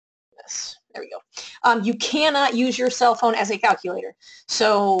this. There we go. You cannot use your cell phone as a calculator.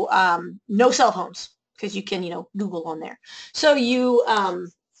 So no cell phones, because you can, Google on there. So you,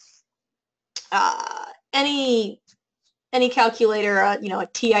 any calculator, a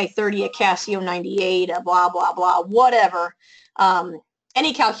TI-30, a Casio 98, a blah, blah, blah, whatever,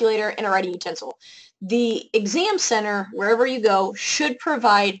 any calculator and a writing utensil. The exam center, wherever you go, should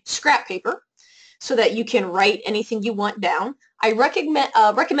provide scrap paper so that you can write anything you want down. I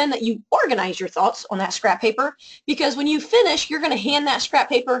recommend that you organize your thoughts on that scrap paper, because when you finish, you're going to hand that scrap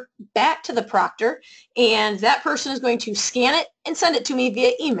paper back to the proctor, and that person is going to scan it and send it to me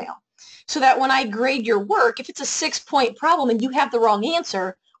via email. So that when I grade your work, if it's a 6-point problem and you have the wrong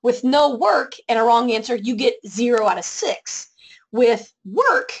answer, with no work and a wrong answer, you get 0 out of 6. With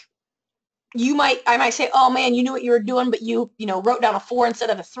work, I might say, oh man, you knew what you were doing, but you wrote down a 4 instead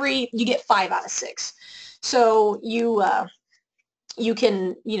of a 3. You get 5 out of 6. So you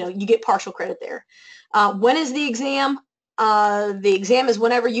get partial credit there. When is the exam? The exam is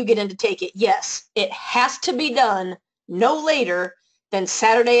whenever you get in to take it. Yes, it has to be done no later than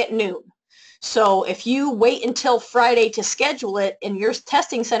Saturday at noon. So if you wait until Friday to schedule it and your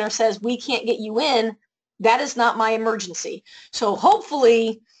testing center says we can't get you in, that is not my emergency. So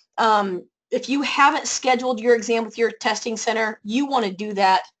hopefully, if you haven't scheduled your exam with your testing center, you want to do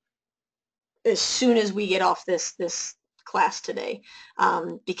that as soon as we get off this class today,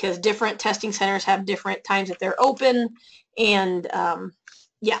 because different testing centers have different times that they're open, and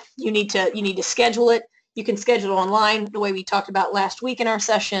yeah, you need to schedule it. You can schedule it online the way we talked about last week in our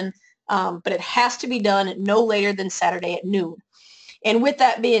session, but it has to be done no later than Saturday at noon. And with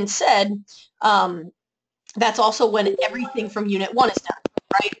that being said, that's also when everything from Unit 1 is done,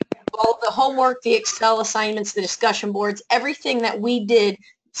 right? All the homework, the Excel assignments, the discussion boards, everything that we did,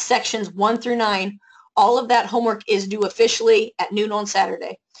 sections 1 through 9, all of that homework is due officially at noon on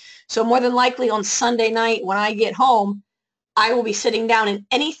Saturday. So more than likely on Sunday night when I get home, I will be sitting down, and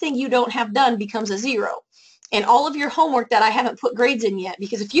anything you don't have done becomes a 0. And all of your homework that I haven't put grades in yet,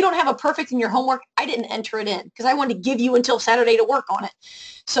 because if you don't have a perfect in your homework, I didn't enter it in because I wanted to give you until Saturday to work on it.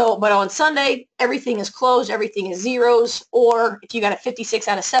 So, but on Sunday, everything is closed, everything is 0s, or if you got a 56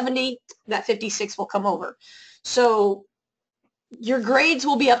 out of 70, that 56 will come over. So your grades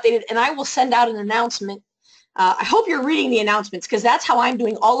will be updated, and I will send out an announcement. I hope you're reading the announcements, because that's how I'm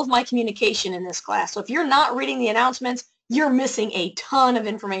doing all of my communication in this class. So if you're not reading the announcements, you're missing a ton of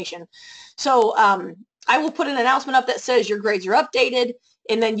information. So I will put an announcement up that says your grades are updated,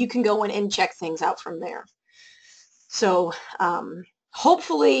 and then you can go in and check things out from there. So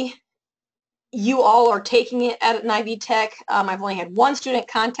hopefully you all are taking it at an Ivy Tech. I've only had one student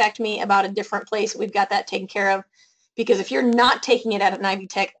contact me about a different place. We've got that taken care of, because if you're not taking it at an Ivy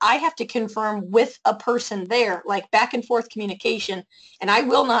Tech, I have to confirm with a person there, like back and forth communication, and I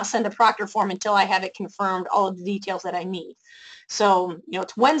will not send a proctor form until I have it confirmed, all of the details that I need. So,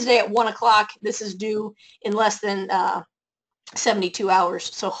 it's Wednesday at 1 o'clock. This is due in less than 72 hours.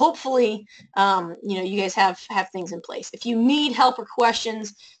 So hopefully, you guys have things in place. If you need help or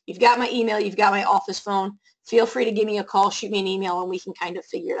questions, you've got my email, you've got my office phone. Feel free to give me a call, shoot me an email, and we can kind of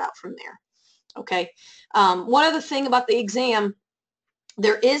figure it out from there. Okay. One other thing about the exam,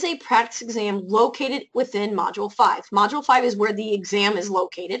 there is a practice exam located within Module 5. Module 5 is where the exam is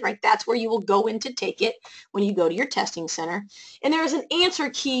located, right? That's where you will go in to take it when you go to your testing center. And there is an answer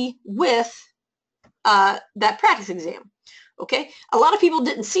key with that practice exam, okay? A lot of people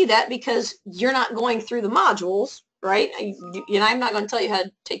didn't see that because you're not going through the modules, right? I'm not going to tell you how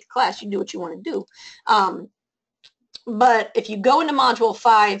to take the class. You do what you want to do. But if you go into Module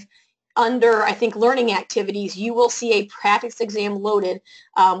 5, under, I think, learning activities, you will see a practice exam loaded,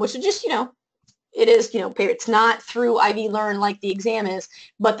 which is just, it is, it's not through Ivy Learn like the exam is,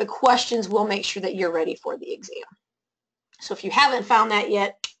 but the questions will make sure that you're ready for the exam. So if you haven't found that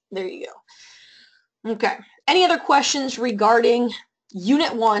yet, there you go. Okay. Any other questions regarding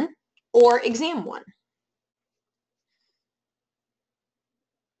Unit 1 or Exam 1?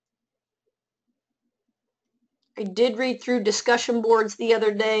 I did read through discussion boards the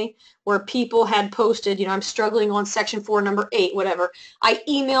other day where people had posted, I'm struggling on section 4, number 8, whatever. I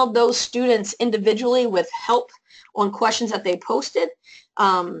emailed those students individually with help on questions that they posted.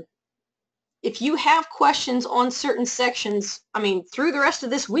 If you have questions on certain sections, through the rest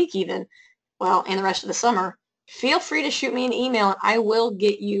of this week even, and the rest of the summer, feel free to shoot me an email, and I will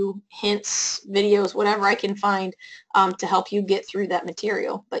get you hints, videos, whatever I can find to help you get through that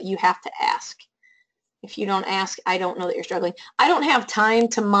material. But you have to ask. If you don't ask, I don't know that you're struggling. I don't have time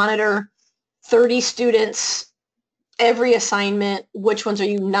to monitor 30 students, every assignment. Which ones are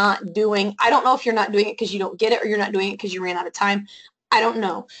you not doing? I don't know if you're not doing it because you don't get it or you're not doing it because you ran out of time. I don't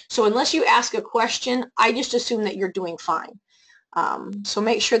know. So unless you ask a question, I just assume that you're doing fine. So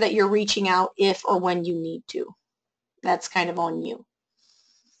make sure that you're reaching out if or when you need to. That's kind of on you.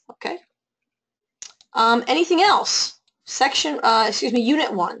 Okay. Anything else?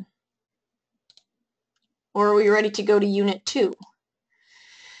 Unit 1. Or are we ready to go to Unit 2?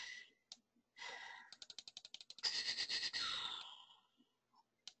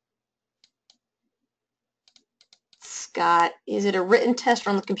 Scott, is it a written test or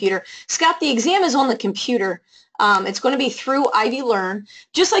on the computer? Scott, the exam is on the computer. It's going to be through Ivy Learn,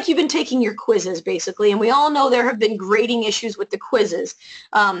 just like you've been taking your quizzes, basically. And we all know there have been grading issues with the quizzes.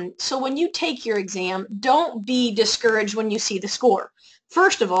 So when you take your exam, don't be discouraged when you see the score.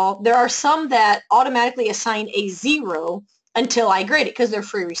 First of all, there are some that automatically assign a 0 until I grade it because they're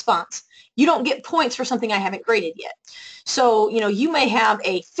free response. You don't get points for something I haven't graded yet. So, you may have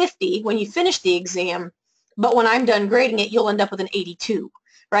a 50 when you finish the exam, but when I'm done grading it, you'll end up with an 82,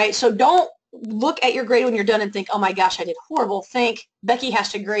 right? So don't look at your grade when you're done and think, oh my gosh, I did horrible. Think, Becky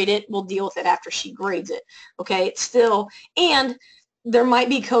has to grade it. We'll deal with it after she grades it, okay? It's still, and there might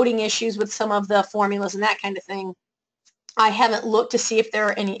be coding issues with some of the formulas and that kind of thing. I haven't looked to see if there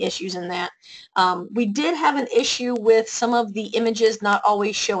are any issues in that. We did have an issue with some of the images not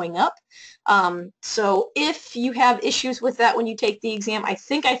always showing up. So if you have issues with that when you take the exam, I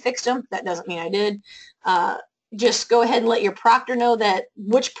think I fixed them. That doesn't mean I did. Just go ahead and let your proctor know that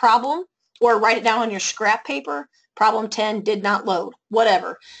which problem, or write it down on your scrap paper. Problem 10 did not load,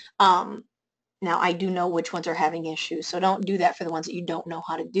 whatever. Now I do know which ones are having issues, so don't do that for the ones that you don't know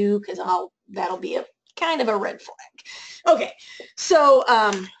how to do, because that'll be a kind of a red flag. Okay, so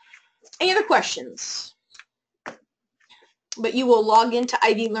any other questions? But you will log into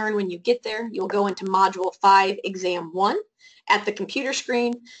Ivy Learn when you get there. You'll go into Module 5, Exam 1. At the computer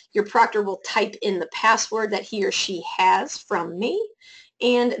screen, your proctor will type in the password that he or she has from me,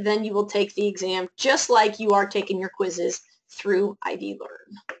 and then you will take the exam just like you are taking your quizzes through Ivy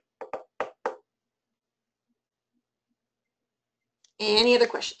Learn. Any other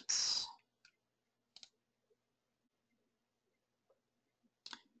questions?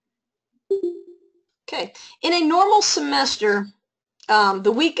 Okay. In a normal semester,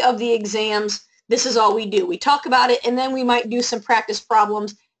 the week of the exams, this is all we do. We talk about it, and then we might do some practice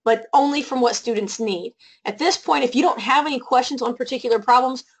problems, but only from what students need. At this point, if you don't have any questions on particular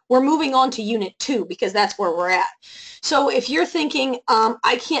problems, we're moving on to Unit 2 because that's where we're at. So if you're thinking,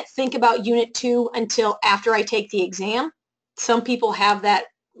 I can't think about Unit 2 until after I take the exam, some people have that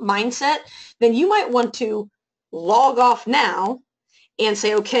mindset, then you might want to log off now and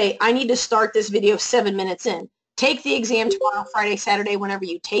say, okay, I need to start this video 7 minutes in. Take the exam tomorrow, Friday, Saturday, whenever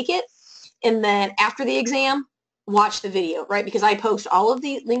you take it, and then after the exam, watch the video, right? Because I post all of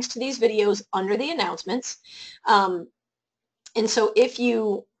the links to these videos under the announcements. And so if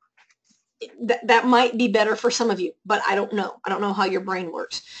you, that might be better for some of you, but I don't know. I don't know how your brain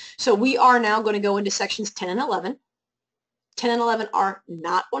works. So we are now going to go into sections 10 and 11. 10 and 11 are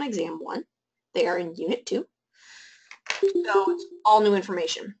not on exam 1. They are in Unit 2. So it's all new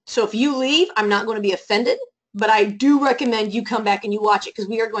information. So if you leave, I'm not going to be offended, but I do recommend you come back and you watch it because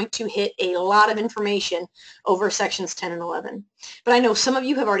we are going to hit a lot of information over sections 10 and 11. But I know some of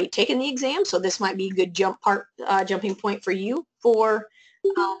you have already taken the exam, so this might be a good jumping point for you for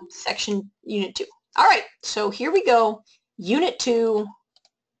Unit 2. All right, so here we go. Unit 2,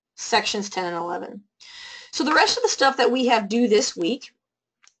 sections 10 and 11. So the rest of the stuff that we have due this week,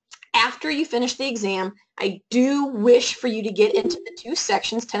 after you finish the exam, I do wish for you to get into the 2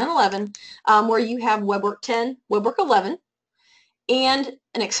 sections, 10 and 11, where you have WebWork 10, WebWork 11, and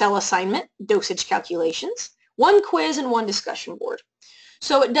an Excel assignment, dosage calculations, 1 quiz, and 1 discussion board.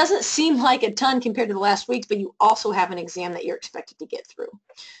 So it doesn't seem like a ton compared to the last weeks, but you also have an exam that you're expected to get through.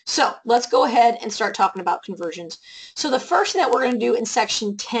 So let's go ahead and start talking about conversions. So the first thing that we're going to do in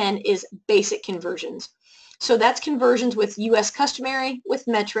section 10 is basic conversions. So that's conversions with U.S. customary, with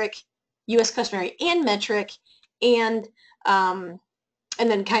metric, U.S. customary and metric, and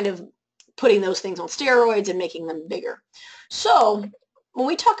then kind of putting those things on steroids and making them bigger. So when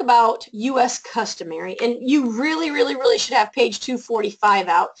we talk about U.S. customary, and you really should have page 245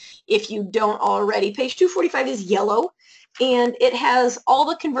 out if you don't already. Page 245 is yellow, and it has all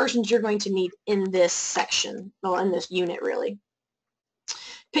the conversions you're going to need in this section, well, in this unit, really.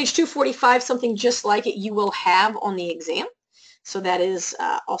 Page 245, something just like it you will have on the exam. So that is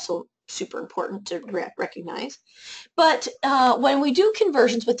also super important to recognize. But when we do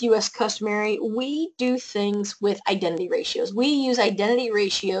conversions with U.S. customary, we do things with identity ratios. We use identity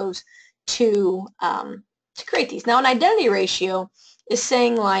ratios to create these. Now, an identity ratio is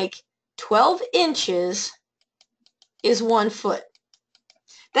saying like 12 inches is 1 foot.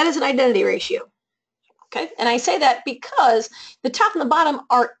 That is an identity ratio. Okay, and I say that because the top and the bottom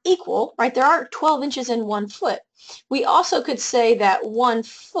are equal, right? There are 12 inches in 1 foot. We also could say that 1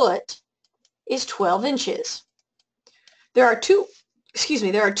 foot is 12 inches. There are two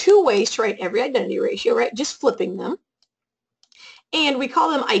ways to write every identity ratio, right? Just flipping them. And we call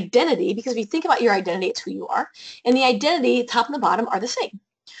them identity because if you think about your identity, it's who you are. And the identity, top and the bottom, are the same.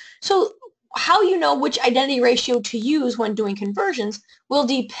 So how you know which identity ratio to use when doing conversions will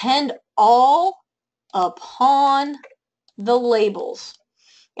depend all upon the labels.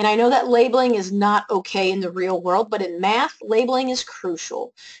 And I know that labeling is not okay in the real world, but in math, labeling is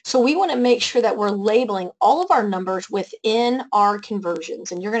crucial. So we want to make sure that we're labeling all of our numbers within our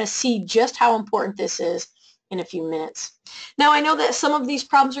conversions. And you're going to see just how important this is in a few minutes. Now, I know that some of these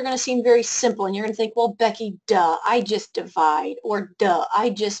problems are going to seem very simple, and you're going to think, well, Becky, duh, I just divide, or duh, I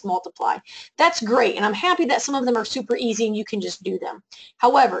just multiply. That's great, and I'm happy that some of them are super easy and you can just do them.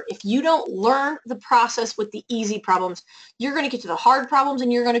 However, if you don't learn the process with the easy problems, you're going to get to the hard problems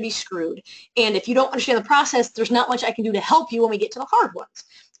and you're going to be screwed. And if you don't understand the process, there's not much I can do to help you when we get to the hard ones.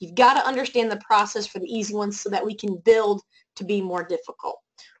 You've got to understand the process for the easy ones so that we can build to be more difficult.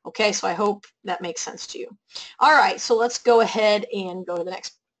 Okay, so I hope that makes sense to you. All right, so let's go ahead and go to the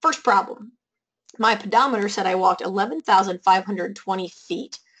next. First problem. My pedometer said I walked 11,520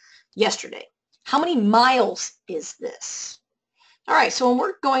 feet yesterday. How many miles is this? All right, so when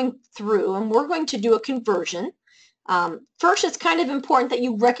we're going through and we're going to do a conversion, first it's kind of important that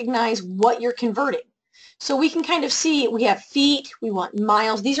you recognize what you're converting. So we can kind of see we have feet, we want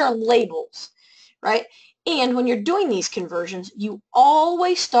miles. These are labels, right? And when you're doing these conversions, you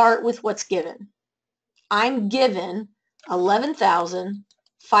always start with what's given. I'm given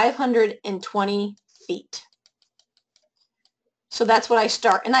 11,520 feet. So that's what I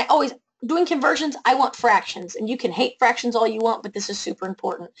start. And I always, doing conversions, I want fractions. And you can hate fractions all you want, but this is super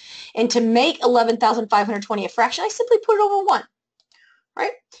important. And to make 11,520 a fraction, I simply put it over 1.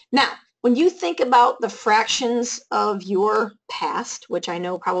 Right? Now, when you think about the fractions of your past, which I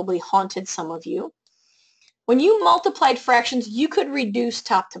know probably haunted some of you, when you multiplied fractions, you could reduce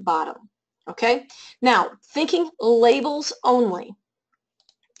top to bottom. Okay? Now, thinking labels only.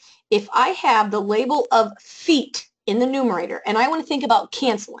 If I have the label of feet in the numerator, and I want to think about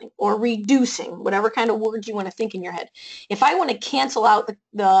canceling or reducing, whatever kind of words you want to think in your head. If I want to cancel out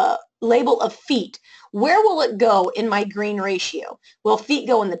the label of feet, where will it go in my green ratio? Will feet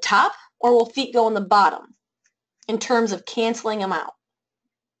go in the top or will feet go in the bottom in terms of canceling them out?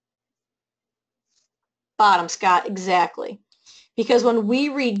 Bottom, Scott, exactly. Because when we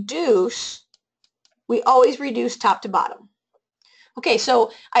reduce, we always reduce top to bottom. Okay,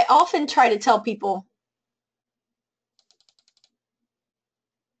 so I often try to tell people,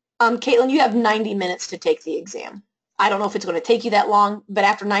 Caitlin, you have 90 minutes to take the exam. I don't know if it's going to take you that long, but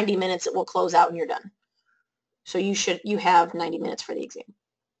after 90 minutes, it will close out and you're done. So you have 90 minutes for the exam.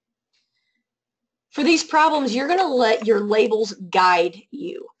 For these problems, you're going to let your labels guide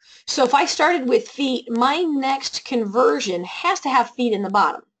you. So if I started with feet, my next conversion has to have feet in the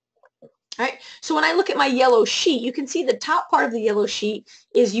bottom. All right, so when I look at my yellow sheet, you can see the top part of the yellow sheet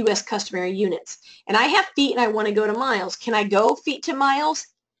is U.S. customary units. And I have feet and I want to go to miles. Can I go feet to miles?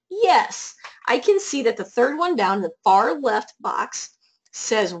 Yes. I can see that the third one down in the far left box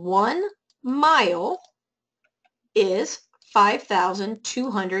says 1 mile is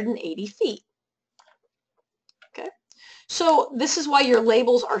 5,280 feet. Okay, so this is why your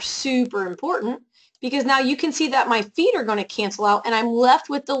labels are super important, because now you can see that my feet are going to cancel out and I'm left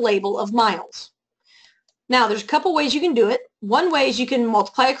with the label of miles. Now there's a couple ways you can do it. One way is you can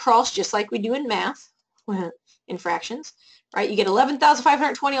multiply across just like we do in math, in fractions, right? You get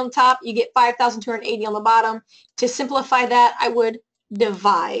 11,520 on the top, you get 5,280 on the bottom. To simplify that, I would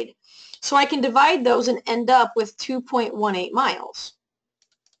divide. So I can divide those and end up with 2.18 miles.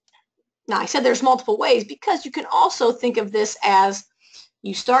 Now I said there's multiple ways because you can also think of this as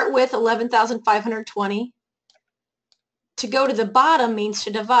you start with 11,520. To go to the bottom means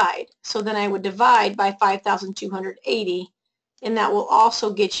to divide. So then I would divide by 5,280 and that will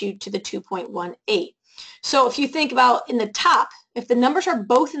also get you to the 2.18. So if you think about in the top, if the numbers are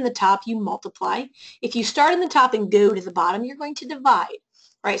both in the top, you multiply. If you start in the top and go to the bottom, you're going to divide.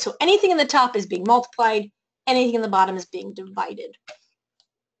 Right? So anything in the top is being multiplied, anything in the bottom is being divided.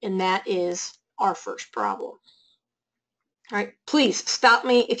 And that is our first problem. All right, please stop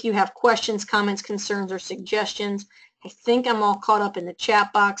me if you have questions, comments, concerns, or suggestions. I think I'm all caught up in the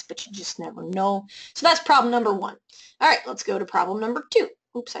chat box, but you just never know. So that's problem number 1. All right, let's go to problem number 2.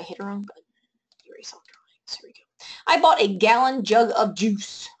 Oops, I hit the wrong button. Erase all drawings. Here we go. I bought a gallon jug of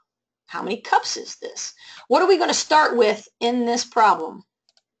juice. How many cups is this? What are we going to start with in this problem?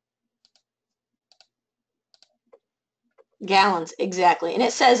 Gallons, exactly. And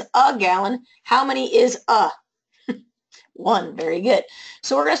it says a gallon. How many is a? 1. Very good.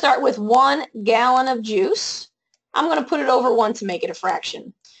 So we're going to start with 1 gallon of juice. I'm going to put it over 1 to make it a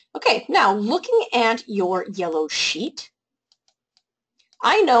fraction. Okay, now looking at your yellow sheet,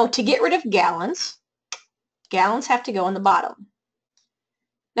 I know to get rid of gallons, gallons have to go in the bottom.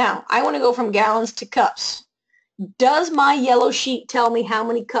 Now, I want to go from gallons to cups. Does my yellow sheet tell me how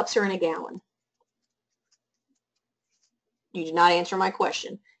many cups are in a gallon? You did not answer my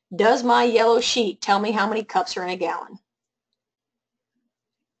question. Does my yellow sheet tell me how many cups are in a gallon?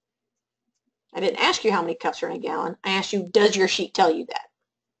 I didn't ask you how many cups are in a gallon. I asked you, does your sheet tell you that?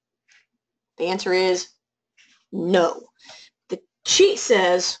 The answer is no. The sheet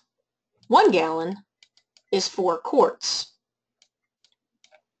says 1 gallon is 4 quarts.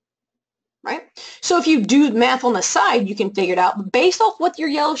 Right? So if you do math on the side, you can figure it out. But based off what your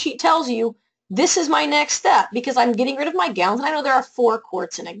yellow sheet tells you, this is my next step because I'm getting rid of my gallons, and I know there are 4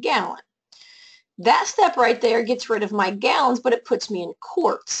 quarts in a gallon. That step right there gets rid of my gallons, but it puts me in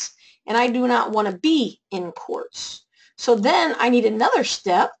quarts. And I do not want to be in quarts. So then I need another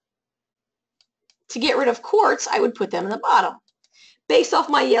step. To get rid of quarts, I would put them in the bottom. Based off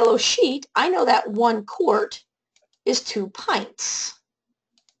my yellow sheet, I know that 1 quart is 2 pints.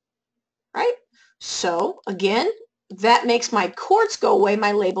 Right? So again, that makes my quarts go away.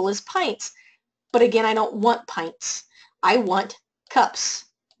 My label is pints. But again, I don't want pints. I want cups.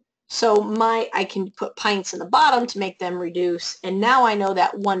 So I can put pints in the bottom to make them reduce. And now I know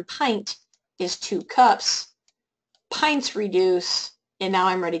that 1 pint is 2 cups. Pints reduce. And now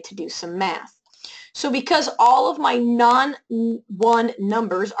I'm ready to do some math. So because all of my non-1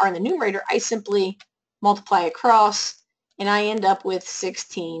 numbers are in the numerator, I simply multiply across, and I end up with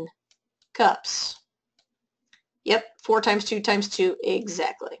 16 cups. Yep, 4 times 2 times 2,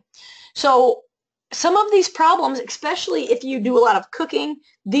 exactly. So some of these problems, especially if you do a lot of cooking,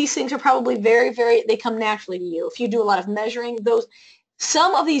 these things are probably they come naturally to you. If you do a lot of measuring,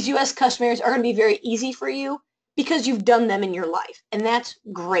 some of these U.S. custom areas are going to be very easy for you because you've done them in your life, and that's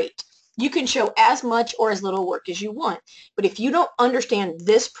great. You can show as much or as little work as you want, but if you don't understand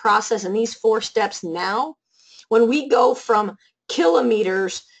this process and these 4 steps now, when we go from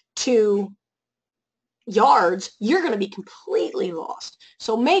kilometers to yards, you're going to be completely lost.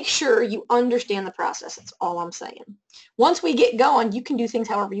 So make sure you understand the process. That's all I'm saying. Once we get going, you can do things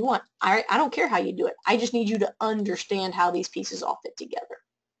however you want. I don't care how you do it. I just need you to understand how these pieces all fit together.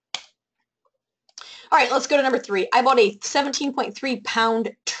 All right, let's go to number 3. I bought a 17.3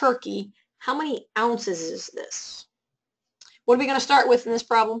 pound turkey. How many ounces is this? What are we going to start with in this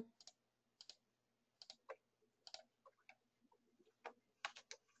problem?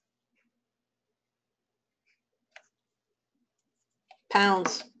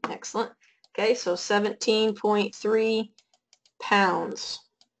 Pounds. Excellent. Okay, so 17.3 pounds.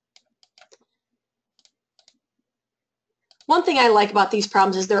 One thing I like about these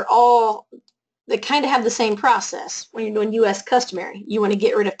problems is they kind of have the same process when you're doing U.S. customary. You want to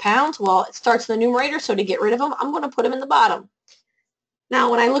get rid of pounds? Well, it starts in the numerator, so to get rid of them, I'm going to put them in the bottom.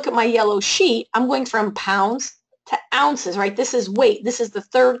 Now, when I look at my yellow sheet, I'm going from pounds to ounces, right? This is weight. This is the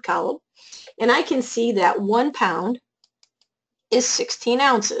 3rd column. And I can see that 1 pound is 16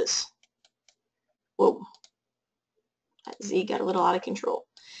 ounces. Whoa. That Z got a little out of control.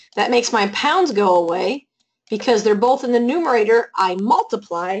 That makes my pounds go away because they're both in the numerator. I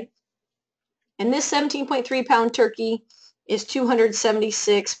multiply. And this 17.3 pound turkey is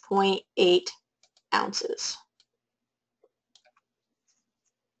 276.8 ounces.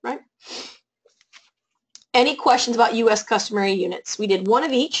 Right? Any questions about U.S. customary units? We did 1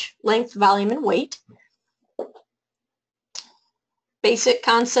 of each, length, volume, and weight. Basic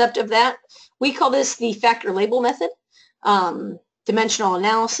concept of that. We call this the factor label method. Dimensional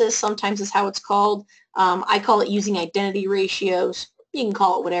analysis sometimes is how it's called. I call it using identity ratios. You can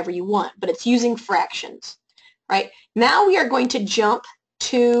call it whatever you want, but it's using fractions, right? Now we are going to jump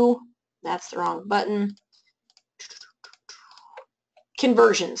to, that's the wrong button,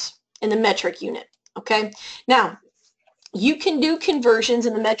 conversions in the metric unit, okay? Now, you can do conversions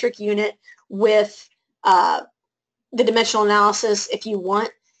in the metric unit with the dimensional analysis if you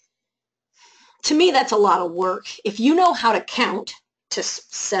want. To me, that's a lot of work. If you know how to count to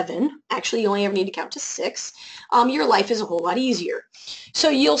 7, actually you only ever need to count to 6, your life is a whole lot easier. So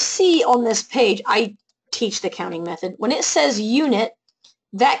you'll see on this page, I teach the counting method. When it says unit,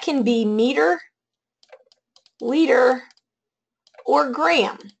 that can be meter, liter, or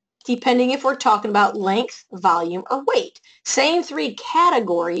gram, depending if we're talking about length, volume, or weight. Same 3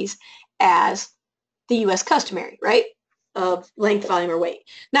 categories as the U.S. customary, right, of length, volume, or weight.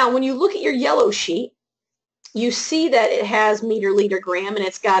 Now, when you look at your yellow sheet, you see that it has meter, liter, gram, and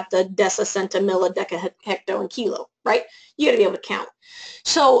it's got the deci, centi, milli, deca, hecto, and kilo, right? You got to be able to count.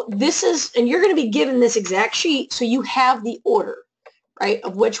 So this is, and you're going to be given this exact sheet, so you have the order, right,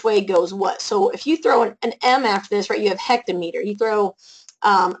 of which way goes what. So if you throw an M after this, right, you have hectometer. You throw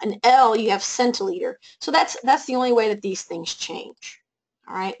an L, you have centiliter. So that's the only way that these things change.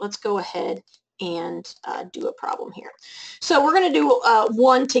 All right, let's go ahead and do a problem here. So we're going to do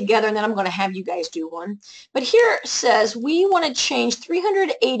one together, and then I'm going to have you guys do one. But here it says we want to change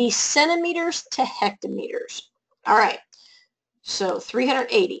 380 centimeters to hectometers. All right, so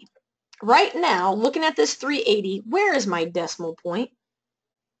 380. Right now, looking at this 380, where is my decimal point?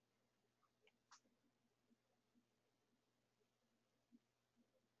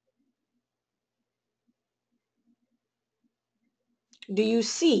 Do you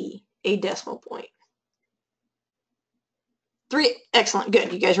see a decimal point? 3, excellent,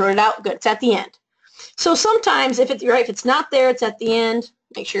 good. You guys wrote it out, good. It's at the end. So sometimes if it's not there, it's at the end.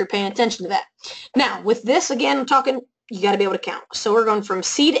 Make sure you're paying attention to that. Now, with this, again, I'm talking, you got to be able to count. So we're going from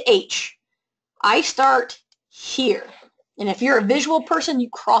C to H. I start here. And if you're a visual person, you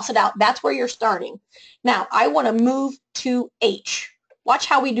cross it out. That's where you're starting. Now, I want to move to H. Watch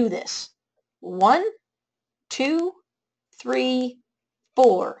how we do this. 1, 2, 3,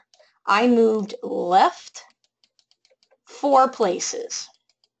 4. I moved left 4 places.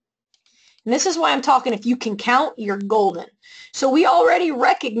 And this is why I'm talking, if you can count, you're golden. So we already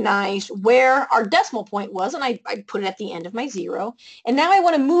recognized where our decimal point was, and I put it at the end of my 0. And now I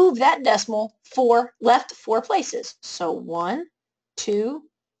want to move that decimal left 4 places. So 1, 2,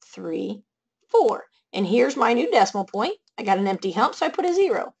 3, 4. And here's my new decimal point. I got an empty hump, so I put a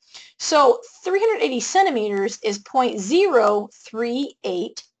 0. So 380 centimeters is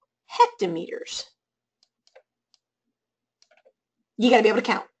 0.038 hectometers. You got to be able to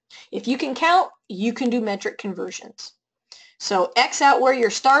count. If you can count, you can do metric conversions. So X out where you're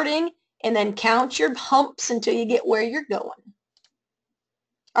starting and then count your humps until you get where you're going.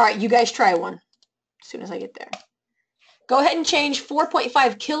 All right, you guys try one as soon as I get there. Go ahead and change 4.5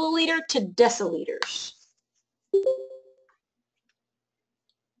 kiloliter to deciliters.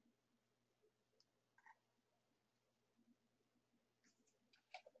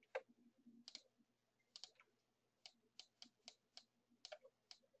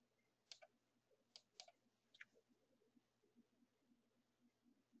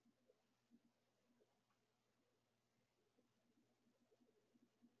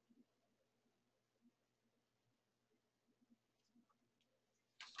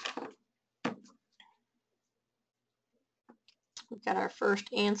 We got our first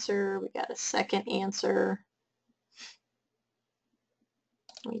answer. We got a second answer.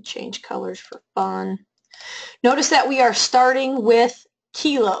 Let me change colors for fun. Notice that we are starting with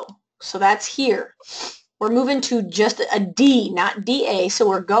kilo. So that's here. We're moving to just a D, not DA, so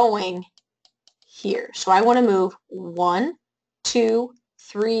we're going here. So I want to move 1, 2,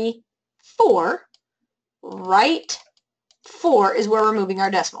 3, 4. Right 4 is where we're moving our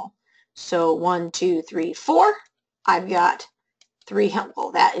decimal. So 1, 2, 3, 4. I've got 3,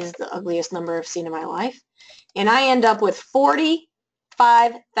 well, that is the ugliest number I've seen in my life. And I end up with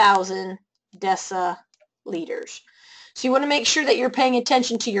 45,000 deciliters. So you want to make sure that you're paying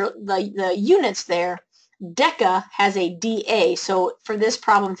attention to the units there. Deca has a DA, so for this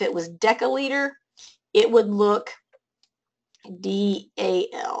problem, if it was decaliter, it would look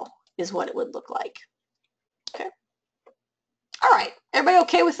DAL is what it would look like. Okay. All right. Everybody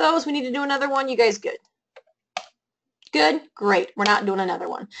okay with those? We need to do another one. You guys good? Good? Great. We're not doing another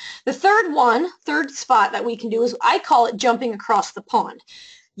one. The third spot that we can do is, I call it jumping across the pond.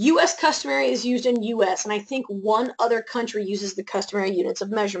 U.S. customary is used in U.S., and I think one other country uses the customary units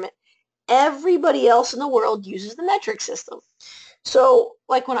of measurement. Everybody else in the world uses the metric system. So,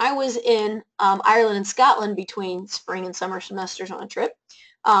 like when I was in Ireland and Scotland between spring and summer semesters on a trip,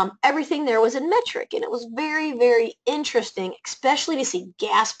 everything there was in metric, and it was very, very interesting, especially to see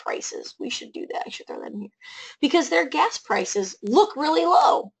gas prices. We should do that. I should throw that in here. Because their gas prices look really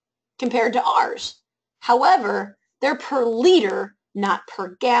low compared to ours. However, they're per liter, not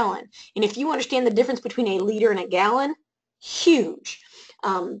per gallon. And if you understand the difference between a liter and a gallon, huge.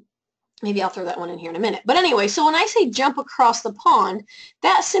 Maybe I'll throw that one in here in a minute. But anyway, so when I say jump across the pond,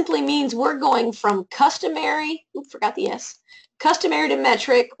 that simply means we're going from customary, forgot the S, customary to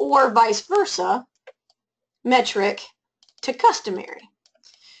metric, or vice versa, metric to customary.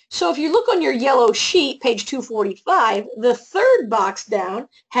 So if you look on your yellow sheet, page 245, the third box down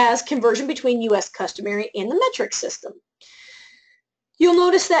has conversion between U.S. customary and the metric system. You'll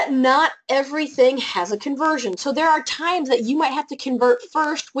notice that not everything has a conversion. So there are times that you might have to convert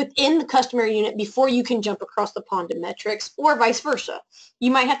first within the customary unit before you can jump across the pond to metrics, or vice versa.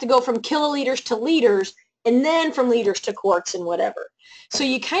 You might have to go from kiloliters to liters and then from liters to quarts and whatever. So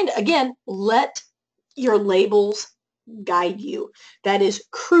you kind of, again, let your labels guide you. That is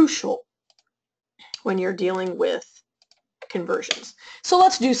crucial when you're dealing with conversions. So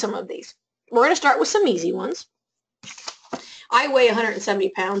let's do some of these. We're going to start with some easy ones. I weigh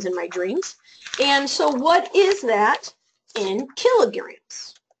 170 pounds in my dreams. And so what is that in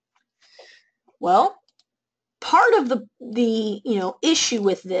kilograms? Well, part of the issue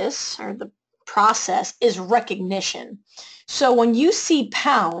with this, or the process, is recognition. So when you see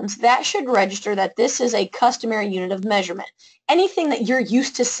pounds, that should register that this is a customary unit of measurement. Anything that you're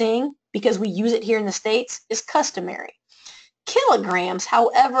used to seeing, because we use it here in the States, is customary. Kilograms,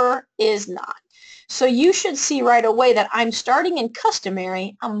 however, is not. So you should see right away that I'm starting in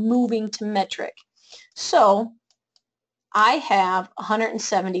customary, I'm moving to metric. So I have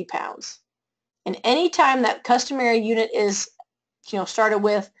 170 pounds. And anytime that customary unit is started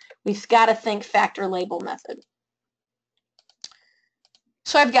with, we've got to think factor label method.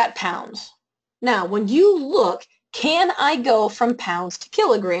 So I've got pounds. Now, when you look, can I go from pounds to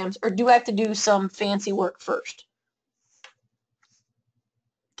kilograms, or do I have to do some fancy work first?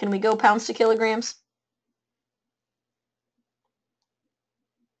 Can we go pounds to kilograms?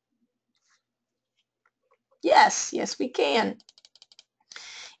 Yes, yes we can.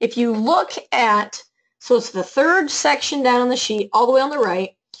 If you look at, so it's the third section down on the sheet, all the way on the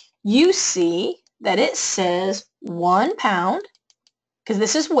right, you see that it says 1 pound, because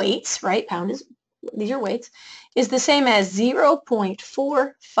this is weights, right? Pound is, these are weights, is the same as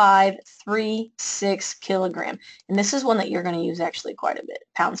 0.4536 kilogram. And this is one that you're going to use actually quite a bit,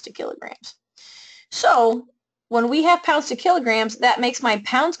 pounds to kilograms. So when we have pounds to kilograms, that makes my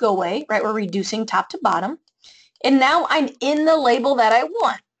pounds go away, right? We're reducing top to bottom. And now I'm in the label that I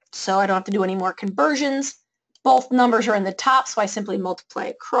want. So I don't have to do any more conversions. Both numbers are in the top, so I simply multiply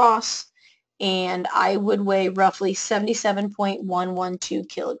across. And I would weigh roughly 77.112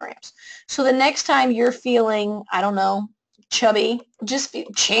 kilograms. So the next time you're feeling, I don't know, chubby, just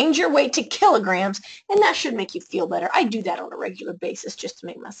change your weight to kilograms, and that should make you feel better. I do that on a regular basis just to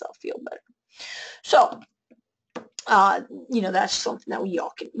make myself feel better. So, that's something that we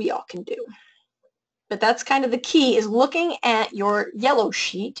all can do. But that's kind of the key, is looking at your yellow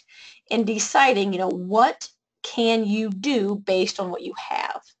sheet and deciding, what can you do based on what you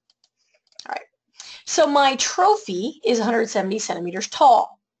have. All right. So my trophy is 170 centimeters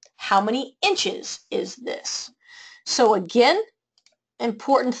tall. How many inches is this? So again,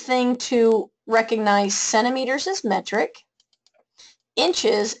 important thing to recognize, centimeters is metric,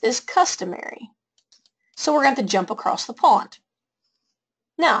 inches is customary. So we're going to have to jump across the pond.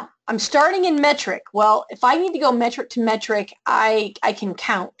 Now, I'm starting in metric. Well, if I need to go metric to metric, I can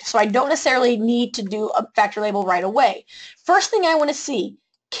count. So I don't necessarily need to do a factor label right away. First thing I want to see,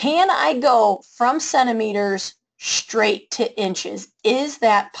 can I go from centimeters straight to inches? Is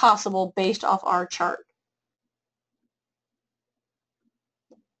that possible based off our chart?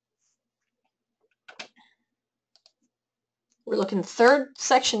 We're looking third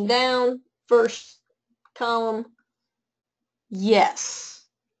section down, first column. Yes.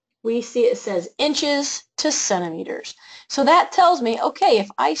 We see it says inches to centimeters. So that tells me, okay, if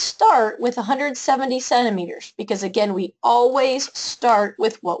I start with 170 centimeters, because again, we always start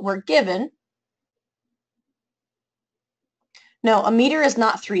with what we're given. No, a meter is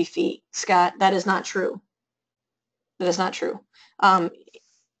not 3 feet, Scott. That is not true. That is not true. And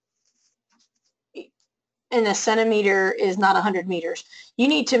a centimeter is not 100 meters. You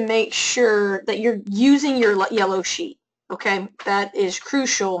need to make sure that you're using your yellow sheet. Okay, that is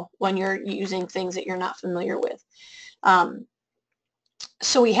crucial when you're using things that you're not familiar with.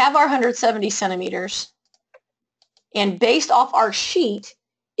 So we have our 170 centimeters, and based off our sheet,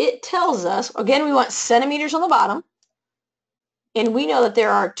 it tells us, again, we want centimeters on the bottom, and we know that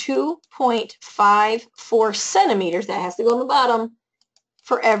there are 2.54 centimeters, that has to go on the bottom,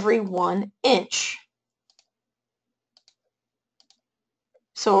 for every 1 inch.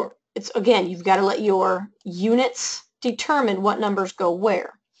 So it's, again, you've got to let your units determine what numbers go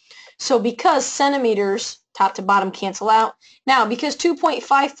where. So because centimeters top to bottom cancel out, now because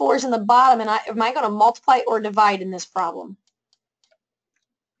 2.54 is in the bottom, and am I going to multiply or divide in this problem?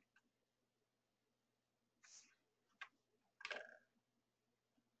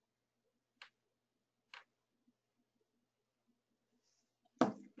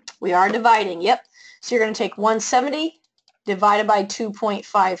 We are dividing, yep. So you're going to take 170 divided by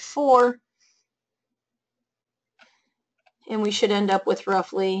 2.54. and we should end up with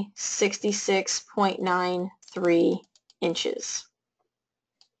roughly 66.93 inches.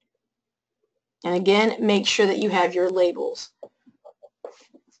 And again, make sure that you have your labels.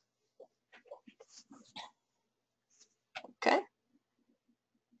 Okay.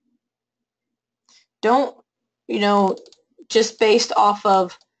 Don't, just based off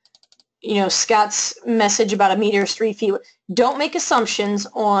of, Scott's message about a meter is 3 feet, don't make assumptions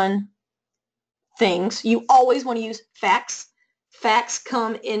on things. You always want to use facts. Facts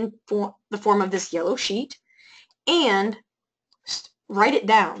come in the form of this yellow sheet, and write it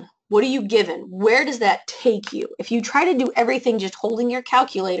down. What are you given? Where does that take you? If you try to do everything just holding your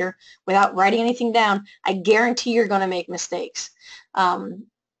calculator without writing anything down, I guarantee you're going to make mistakes.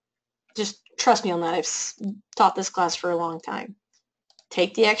 Just trust me on that. I've taught this class for a long time.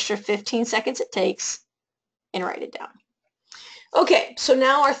 Take the extra 15 seconds it takes and write it down. Okay, so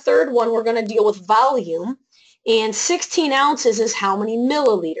now our third one, we're going to deal with volume. And 16 ounces is how many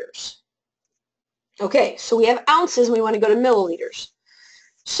milliliters? Okay, so we have ounces, we want to go to milliliters.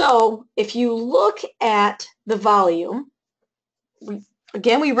 So if you look at the volume,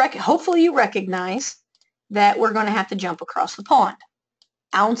 hopefully you recognize that we're going to have to jump across the pond.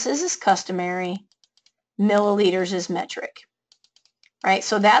 Ounces is customary, milliliters is metric. Right?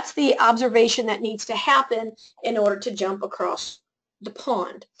 So that's the observation that needs to happen in order to jump across the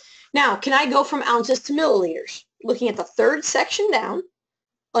pond. Now, can I go from ounces to milliliters? Looking at the third section down,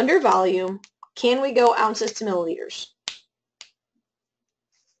 under volume, can we go ounces to milliliters?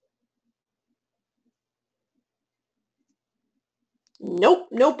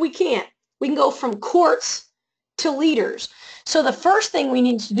 Nope, we can't. We can go from quarts to liters. So the first thing we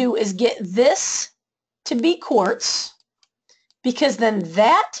need to do is get this to be quarts, because then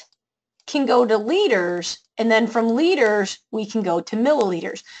that can go to liters, and then from liters we can go to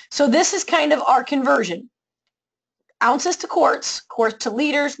milliliters. So this is kind of our conversion. Ounces to quarts, quarts to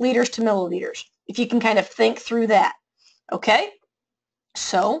liters, liters to milliliters. If you can kind of think through that. Okay?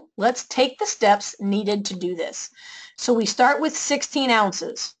 So let's take the steps needed to do this. So we start with 16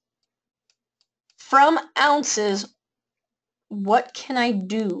 ounces. From ounces, what can I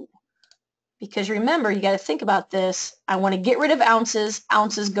do? Because remember, you got to think about this. I want to get rid of ounces.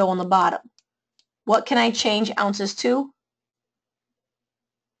 Ounces go on the bottom. What can I change ounces to?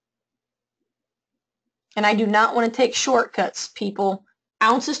 And I do not want to take shortcuts, people.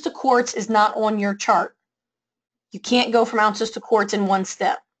 Ounces to quarts is not on your chart. You can't go from ounces to quarts in one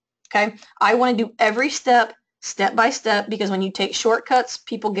step. Okay? I want to do every step, step by step, because when you take shortcuts,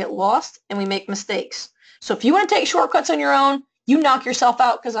 people get lost and we make mistakes. So if you want to take shortcuts on your own, you knock yourself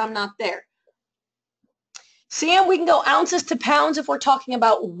out, because I'm not there. Sam, we can go ounces to pounds if we're talking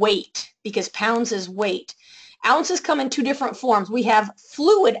about weight, because pounds is weight. Ounces come in two different forms. We have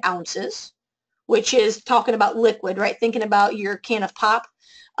fluid ounces, which is talking about liquid, right? Thinking about your can of pop.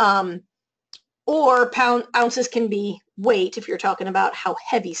 Or ounces can be weight if you're talking about how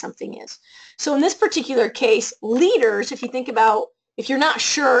heavy something is. So in this particular case, liters, if you think about, if you're not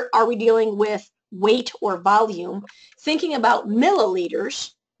sure, are we dealing with weight or volume, thinking about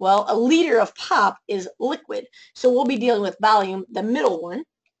milliliters, well, a liter of pop is liquid. So we'll be dealing with volume, the middle one.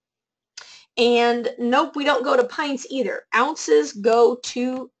 And nope, we don't go to pints either. Ounces go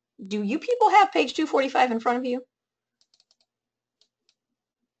to, do you people have page 245 in front of you?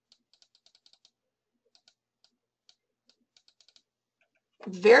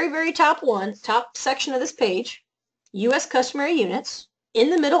 Very, very top section of this page, U.S. customary units.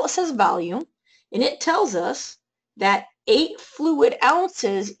 In the middle it says volume, and it tells us that 8 fluid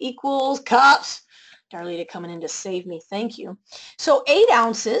ounces equals cups. Darlita coming in to save me, thank you. So 8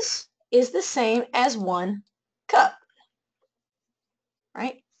 ounces is the same as 1 cup,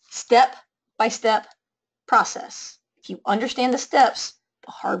 right? Step by step process. If you understand the steps,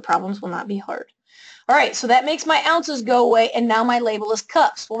 the hard problems will not be hard. All right, so that makes my ounces go away, and now my label is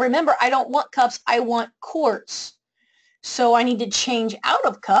cups. Well, remember, I don't want cups, I want quarts. So I need to change out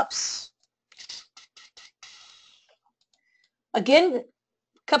of cups. Again,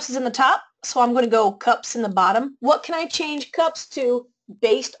 cups is in the top, so I'm going to go cups in the bottom. What can I change cups to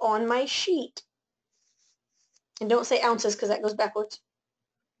based on my sheet? And don't say ounces, because that goes backwards.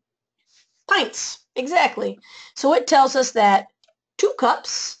 Pints, exactly. So it tells us that 2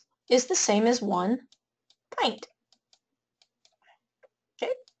 cups is the same as 1 pint.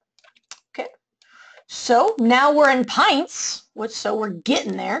 Okay. So now we're in pints, so we're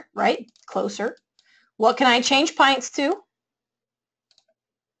getting there, right? Closer. What can I change pints to?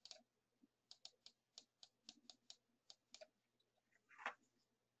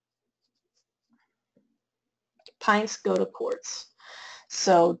 Pints go to quarts.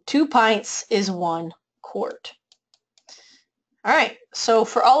 So 2 pints is 1 quart. All right, so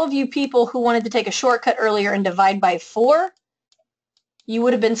for all of you people who wanted to take a shortcut earlier and divide by 4, you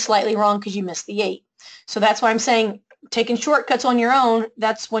would have been slightly wrong because you missed the 8. So that's why I'm saying taking shortcuts on your own,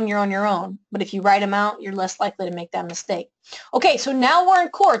 that's when you're on your own. But if you write them out, you're less likely to make that mistake. Okay, so now we're in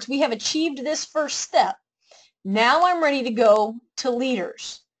quarts. We have achieved this first step. Now I'm ready to go to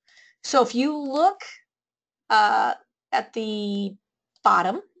liters. So if you look at the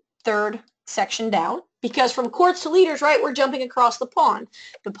bottom, third section down, because from quarts to liters, right, we're jumping across the pond.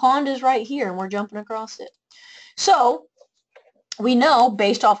 The pond is right here, and we're jumping across it. So we know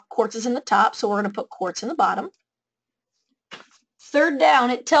based off quarts is in the top, so we're going to put quarts in the bottom. Third down,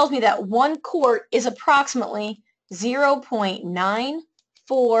 it tells me that 1 quart is approximately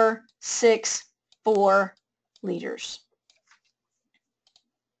 0.9464 liters.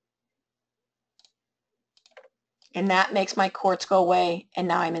 And that makes my quarts go away, and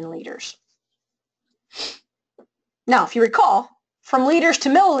now I'm in liters. Now, if you recall, from liters to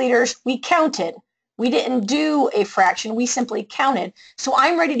milliliters, we counted. We didn't do a fraction, we simply counted. So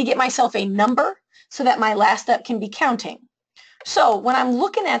I'm ready to get myself a number so that my last step can be counting. So when I'm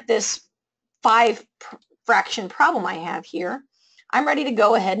looking at this 5 fraction problem I have here, I'm ready to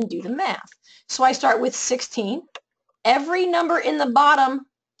go ahead and do the math. So I start with 16. Every number in the bottom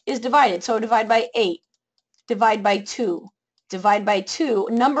is divided. So divide by 8, divide by 2, divide by 2.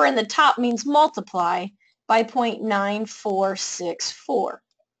 Number in the top means multiply by 0.9464.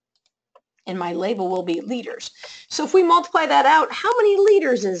 And my label will be liters. So if we multiply that out, how many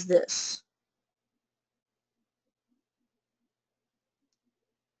liters is this?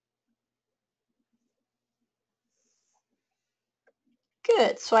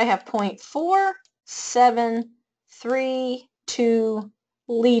 Good. So I have 0.4732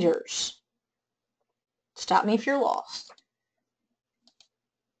 liters. Stop me if you're lost.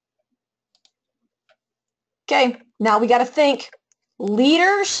 Okay, now we got to think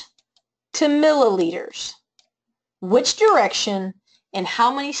liters to milliliters. Which direction and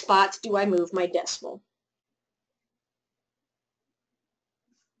how many spots do I move my decimal?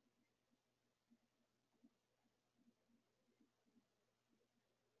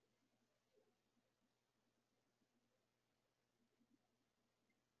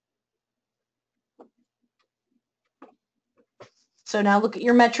 So now look at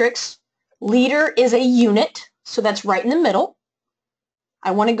your metrics. Liter is a unit, so that's right in the middle.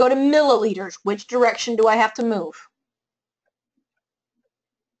 I want to go to milliliters. Which direction do I have to move?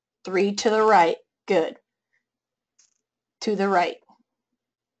 3 to the right. Good. To the right.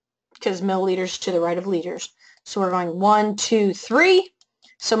 Because milliliters to the right of liters. So we're going 1, 2, 3.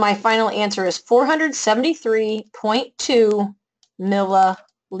 So my final answer is 473.2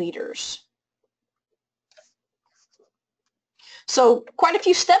 milliliters. So quite a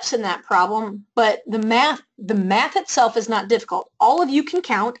few steps in that problem, but the math itself is not difficult. All of you can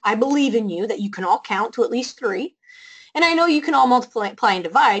count. I believe in you that you can all count to at least 3. And I know you can all multiply and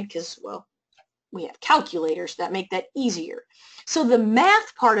divide because, well, we have calculators that make that easier. So the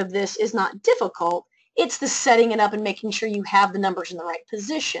math part of this is not difficult. It's the setting it up and making sure you have the numbers in the right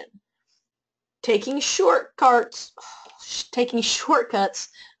position. Taking shortcuts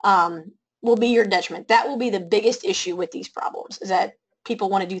will be your detriment. That will be the biggest issue with these problems, is that people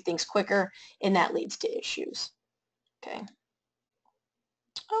want to do things quicker, and that leads to issues. Okay.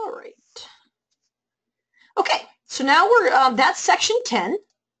 All right. Okay, so now we're, that's section 10.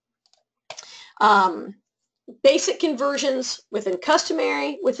 Basic conversions within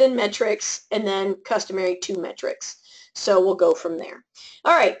customary, within metrics, and then customary to metrics. So we'll go from there.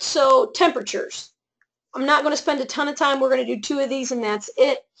 All right, so temperatures. I'm not going to spend a ton of time. We're going to do 2 of these, and that's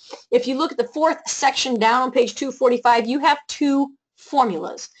it. If you look at the 4th section down on page 245, you have 2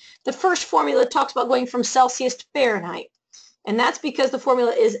 formulas. The first formula talks about going from Celsius to Fahrenheit, and that's because the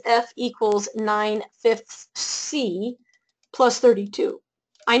formula is F equals 9/5 C plus 32.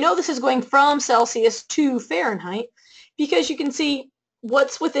 I know this is going from Celsius to Fahrenheit because you can see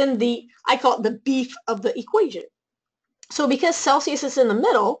what's within the, I call it the beef of the equation. So because Celsius is in the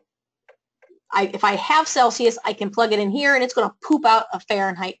middle, if I have Celsius, I can plug it in here and it's going to poop out a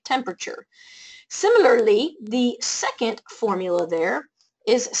Fahrenheit temperature. Similarly, the second formula there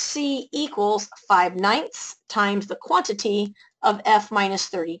is C equals 5/9 times the quantity of F minus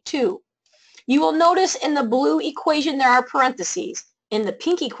 32. You will notice in the blue equation there are parentheses. In the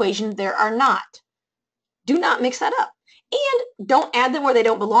pink equation there are not. Do not mix that up. And don't add them where they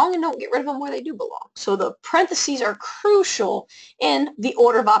don't belong, and don't get rid of them where they do belong. So the parentheses are crucial in the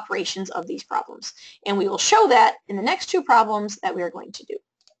order of operations of these problems. And we will show that in the next 2 problems that we are going to do.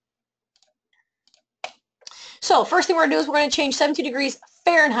 So first thing we're going to do is we're going to change 72 degrees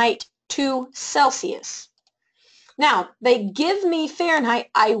Fahrenheit to Celsius. Now, they give me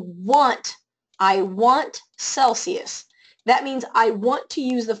Fahrenheit. I want Celsius. That means I want to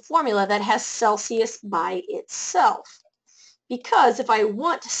use the formula that has Celsius by itself. Because if I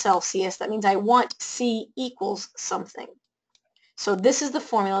want Celsius, that means I want C equals something. So this is the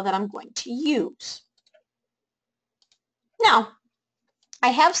formula that I'm going to use. Now, I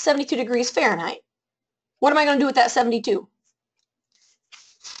have 72 degrees Fahrenheit. What am I going to do with that 72?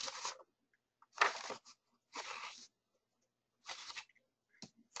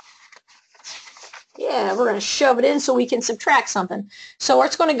 Yeah, we're going to shove it in so we can subtract something. So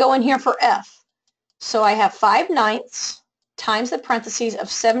it's going to go in here for F. So I have 5/9 times the parentheses of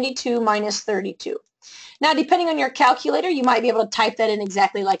 72 minus 32. Now, depending on your calculator, you might be able to type that in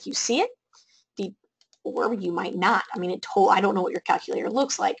exactly like you see it, or you might not. I mean, I don't know what your calculator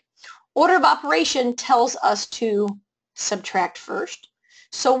looks like. Order of operation tells us to subtract first.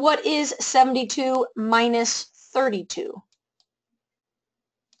 So what is 72 minus 32?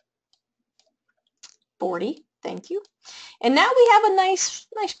 40, thank you. And now we have a nice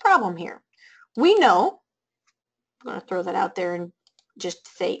problem here. We know, I'm going to throw that out there and just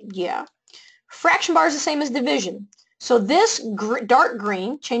say, yeah, fraction bar is the same as division. So this dark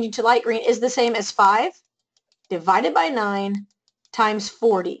green, changing to light green, is the same as 5 divided by 9 times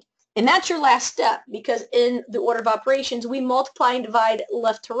 40. And that's your last step, because in the order of operations, we multiply and divide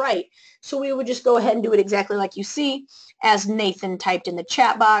left to right. So we would just go ahead and do it exactly like you see, as Nathan typed in the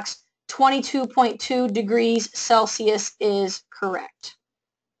chat box. 22.2 degrees Celsius is correct.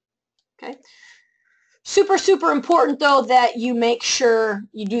 Okay. Super, super important, though, that you make sure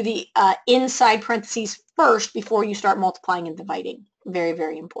you do the inside parentheses first before you start multiplying and dividing. Very,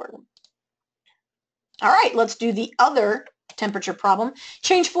 very important. All right, let's do the other temperature problem.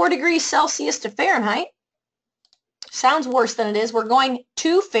 Change 4 degrees Celsius to Fahrenheit. Sounds worse than it is. We're going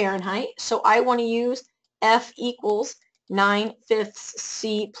to Fahrenheit, so I want to use F equals 9/5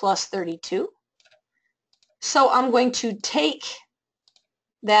 C plus 32. So I'm going to take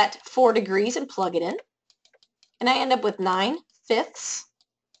that 4 degrees and plug it in, and I end up with 9/5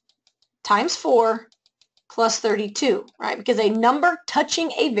 times 4 plus 32, right? Because a number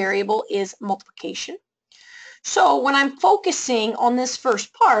touching a variable is multiplication. So when I'm focusing on this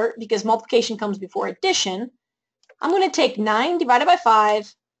first part, because multiplication comes before addition, I'm going to take 9 divided by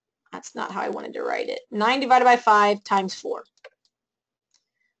 5. That's not how I wanted to write it. 9 divided by 5 times 4.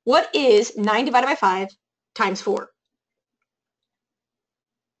 What is 9 divided by 5 times 4?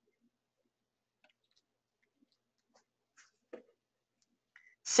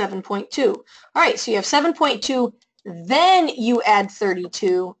 $7.2. All right, so you have 7.2, then you add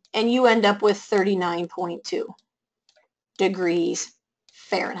 32, and you end up with 39.2 degrees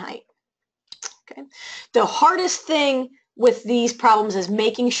Fahrenheit. Okay. The hardest thing with these problems is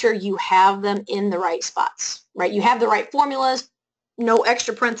making sure you have them in the right spots, right? You have the right formulas, no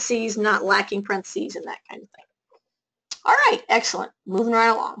extra parentheses, not lacking parentheses, and that kind of thing. All right, excellent. Moving right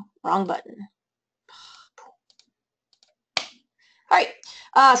along. Wrong button. All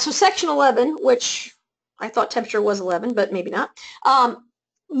right, so section 11, which I thought temperature was 11, but maybe not.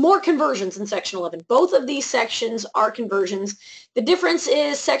 More conversions in section 11. Both of these sections are conversions. The difference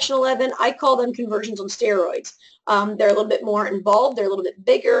is section 11, I call them conversions on steroids. They're a little bit more involved. They're a little bit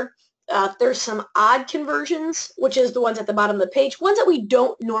bigger. There's some odd conversions, which is the ones at the bottom of the page, ones that we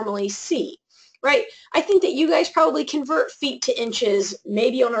don't normally see, right? I think that you guys probably convert feet to inches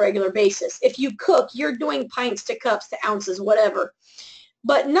maybe on a regular basis. If you cook, you're doing pints to cups to ounces, whatever.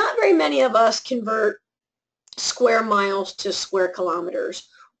 But not very many of us convert square miles to square kilometers,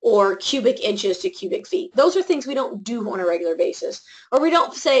 or cubic inches to cubic feet. Those are things we don't do on a regular basis. Or we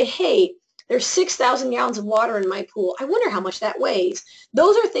don't say, hey, there's 6,000 gallons of water in my pool. I wonder how much that weighs.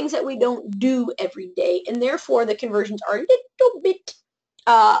 Those are things that we don't do every day, and therefore the conversions are a little bit,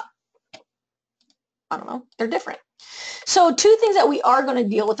 I don't know, they're different. So two things that we are going to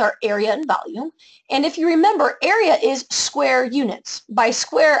deal with are area and volume. And if you remember, area is square units. By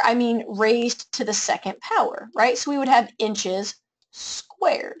square, I mean raised to the second power, right? So we would have inches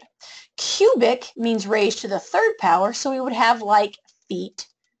squared. Cubic means raised to the third power, so we would have like feet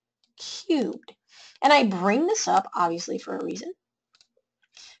cubed. And I bring this up, obviously, for a reason.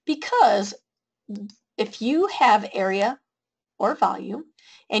 Because if you have area or volume,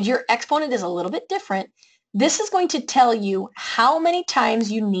 and your exponent is a little bit different, this is going to tell you how many times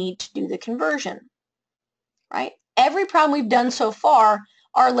you need to do the conversion, right? Every problem we've done so far,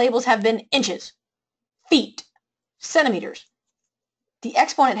 our labels have been inches, feet, centimeters. The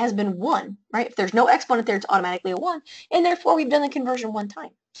exponent has been 1, right? If there's no exponent there, it's automatically a 1, and therefore we've done the conversion 1 time.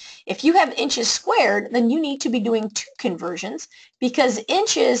 If you have inches squared, then you need to be doing 2 conversions, because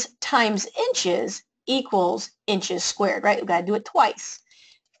inches times inches equals inches squared, right? We've got to do it twice.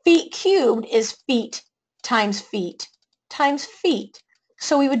 Feet cubed is feet times feet times feet.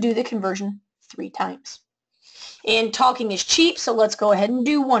 So we would do the conversion 3 times. And talking is cheap, so let's go ahead and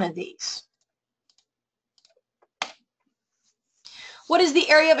do one of these. What is the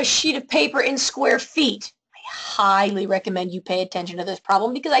area of a sheet of paper in square feet? I highly recommend you pay attention to this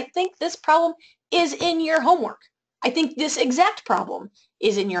problem because I think this problem is in your homework. I think this exact problem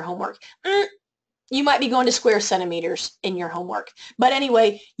is in your homework. You might be going to square centimeters in your homework. But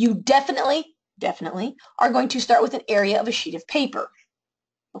anyway, you definitely are going to start with an area of a sheet of paper.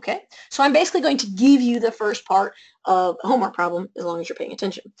 Okay, so I'm basically going to give you the first part of a homework problem as long as you're paying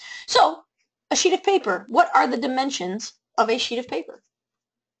attention. So, a sheet of paper. What are the dimensions of a sheet of paper?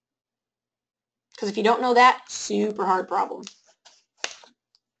 Because if you don't know that, super hard problem.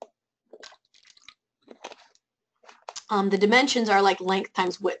 The dimensions are like length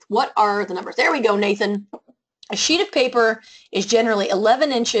times width. What are the numbers? There we go, Nathan. A sheet of paper is generally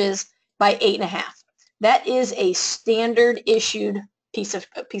 11 inches by 8.5. That is a standard issued piece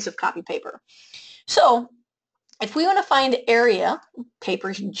of copy paper. So if we want to find area,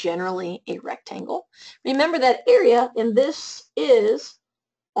 paper is generally a rectangle. Remember that area, and this is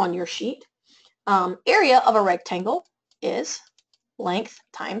on your sheet, area of a rectangle is length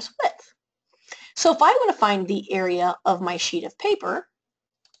times width. So if I want to find the area of my sheet of paper,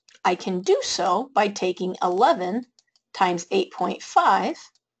 I can do so by taking 11 times 8.5.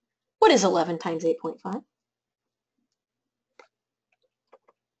 What is 11 times 8.5?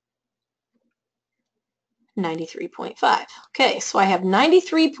 93.5. Okay, so I have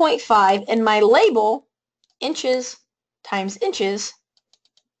 93.5, and my label, inches times inches,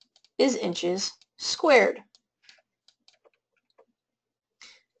 is inches squared.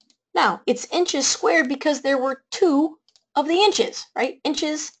 Now, it's inches squared because there were 2 of the inches, right?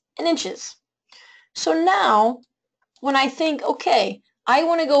 Inches and inches. So now, when I think, okay, I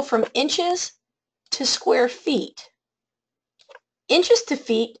want to go from inches to square feet, inches to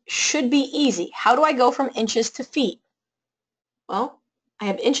feet should be easy. How do I go from inches to feet? Well, I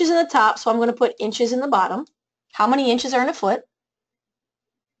have inches in the top, so I'm going to put inches in the bottom. How many inches are in a foot?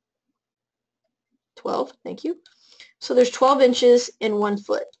 12, thank you. So there's 12 inches in 1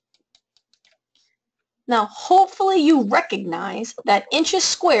 foot. Now, hopefully you recognize that inches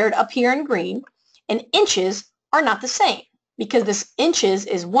squared up here in green and inches are not the same because this inches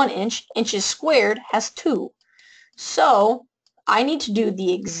is 1 inch, inches squared has 2. So I need to do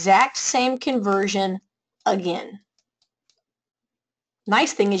the exact same conversion again.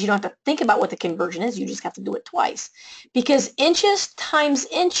 Nice thing is you don't have to think about what the conversion is, you just have to do it twice. Because inches times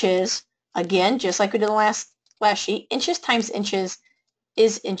inches, again, just like we did in the last sheet, inches times inches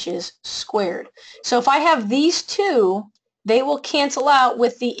is inches squared. So if I have these two, they will cancel out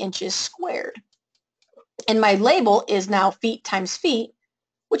with the inches squared. And my label is now feet times feet,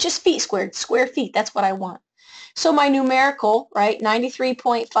 which is feet squared, square feet. That's what I want. So my numerical, right,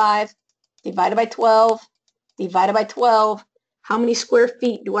 93.5 divided by 12, divided by 12, how many square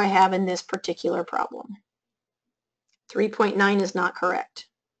feet do I have in this particular problem? 3.9 is not correct.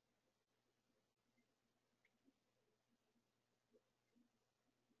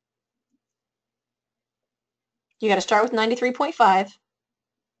 You got to start with 93.5,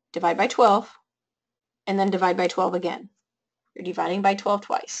 divide by 12, and then divide by 12 again. You're dividing by 12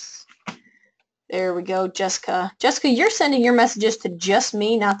 twice. There we go, Jessica. Jessica, you're sending your messages to just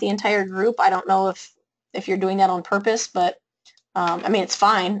me, not the entire group. I don't know if you're doing that on purpose, but I mean, it's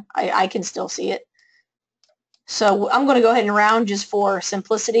fine. I can still see it. So I'm going to go ahead and round just for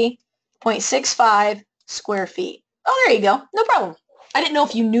simplicity. 0.65 square feet. Oh, there you go. No problem. I didn't know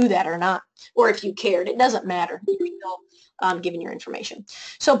if you knew that or not, or if you cared. It doesn't matter. You're still giving your information.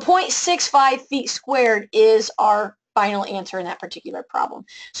 So 0.65 feet squared is our final answer in that particular problem.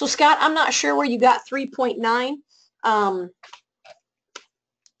 So Scott, I'm not sure where you got 3.9.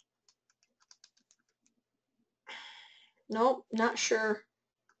 Nope, not sure.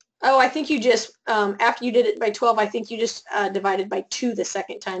 Oh, I think you just, after you did it by 12, I think you just divided by 2 the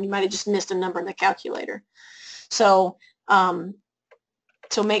second time. You might have just missed a number in the calculator. So,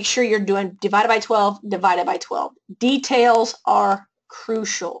 so make sure you're doing divided by 12, divided by 12. Details are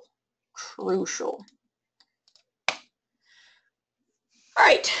crucial. Crucial. All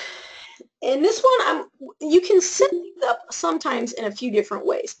right. In this one, you can set these up sometimes in a few different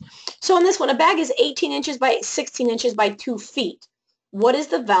ways. So in this one, a bag is 18 inches by 16 inches by 2 feet. What is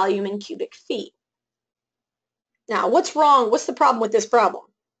the volume in cubic feet? Now, what's wrong? What's the problem with this problem?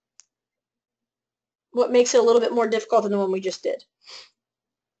 What makes it a little bit more difficult than the one we just did?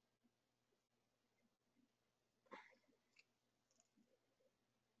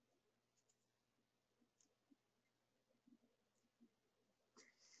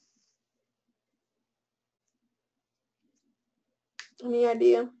 Any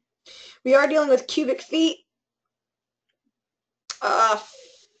idea? We are dealing with cubic feet.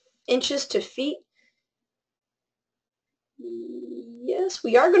 Inches to feet. Yes,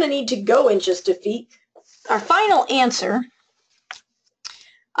 we are going to need to go inches to feet. Our final answer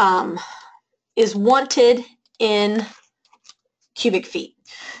is wanted in cubic feet.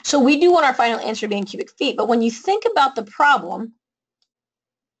 So we do want our final answer to be in cubic feet, but when you think about the problem,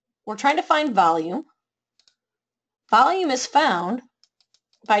 we're trying to find volume. Volume is found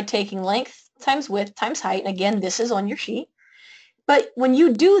by taking length times width times height, and again, this is on your sheet. But when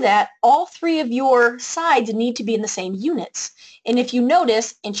you do that, all three of your sides need to be in the same units. And if you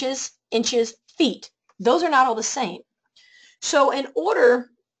notice, inches, inches, feet, those are not all the same. So in order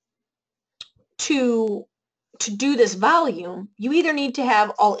to do this volume, you either need to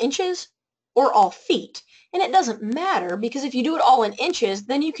have all inches or all feet. And it doesn't matter, because if you do it all in inches,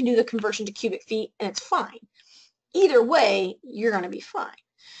 then you can do the conversion to cubic feet and it's fine. Either way, you're going to be fine.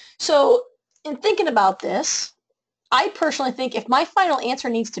 So in thinking about this, I personally think if my final answer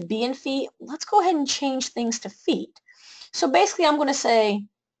needs to be in feet, let's go ahead and change things to feet. So basically I'm going to say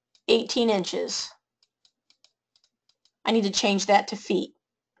 18 inches. I need to change that to feet.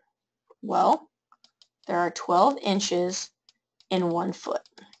 Well, there are 12 inches in 1 foot.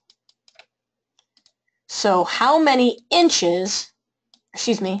 So how many inches,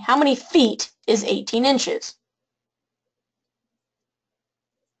 how many feet is 18 inches?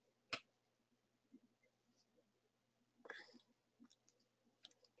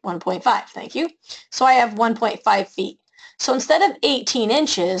 .5, thank you. So I have 1.5 feet. So instead of 18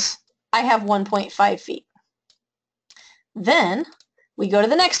 inches, I have 1.5 feet. Then we go to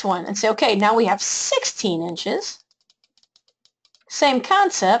the next one and say, okay, now we have 16 inches. Same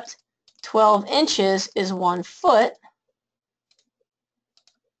concept, 12 inches is 1 foot.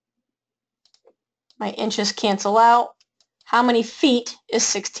 My inches cancel out. How many feet is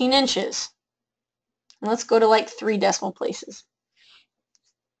 16 inches? And let's go to like 3 decimal places.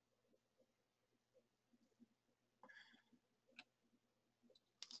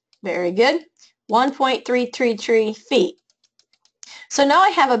 Very good. 1.333 feet. So now I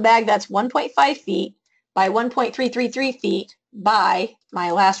have a bag that's 1.5 feet by 1.333 feet by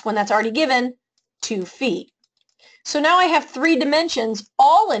my last one that's already given, 2 feet. So now I have 3 dimensions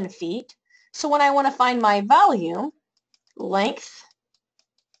all in feet. So when I want to find my volume, length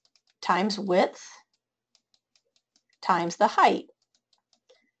times width times the height.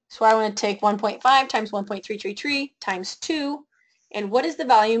 So I want to take 1.5 times 1.333 times 2. And what is the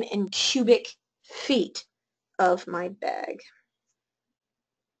volume in cubic feet of my bag?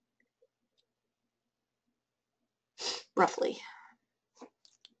 Roughly.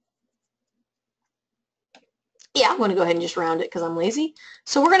 Yeah, I'm going to go ahead and just round it because I'm lazy.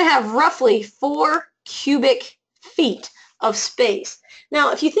 So we're going to have roughly 4 cubic feet of space.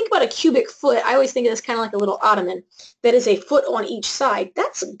 Now, if you think about a cubic foot, I always think of this kind of like a little ottoman that is a foot on each side.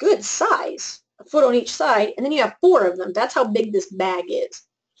 That's a good size, a foot on each side, and then you have 4 of them. That's how big this bag is.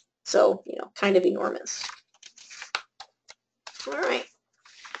 So, kind of enormous. All right.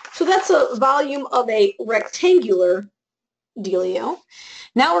 So that's a volume of a rectangular dealio.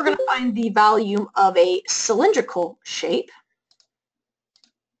 Now we're going to find the volume of a cylindrical shape.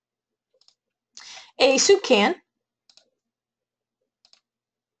 A soup can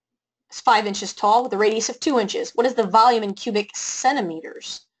is 5 inches tall with a radius of 2 inches. What is the volume in cubic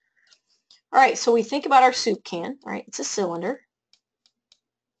centimeters? All right, so we think about our soup can, right? It's a cylinder.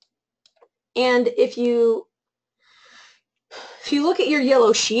 And if you look at your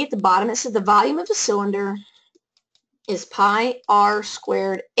yellow sheet at the bottom, it says the volume of the cylinder is pi r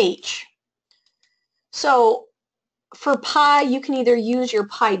squared h. So for pi, you can either use your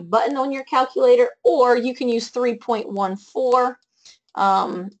pi button on your calculator or you can use 3.14.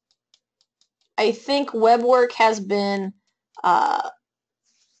 I think WebWork has been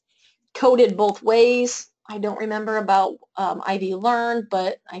coded both ways. I don't remember about Ivy Learn,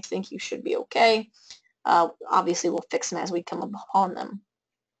 but I think you should be okay. Obviously, we'll fix them as we come upon them.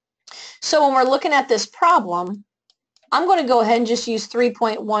 So when we're looking at this problem, I'm going to go ahead and just use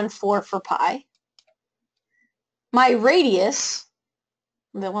 3.14 for pi. My radius,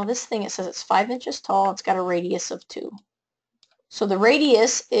 well, this thing, it says it's 5 inches tall. It's got a radius of 2. So the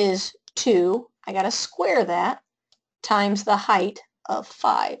radius is 2. I got to square that times the height of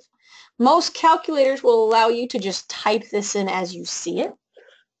 5. Most calculators will allow you to just type this in as you see it.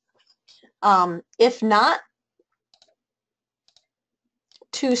 If not,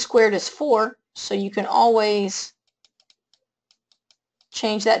 2 squared is 4, so you can always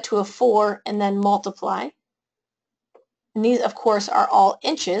change that to a 4 and then multiply. And these, of course, are all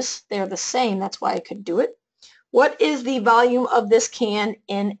inches. They are the same. That's why I could do it. What is the volume of this can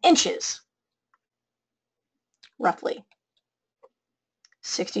in inches? Roughly.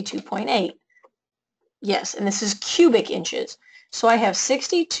 62.8. Yes, and this is cubic inches. So I have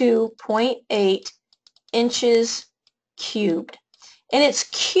 62.8 inches cubed. And it's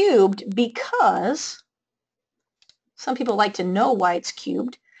cubed because some people like to know why it's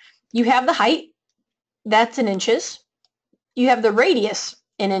cubed. You have the height, that's in inches. You have the radius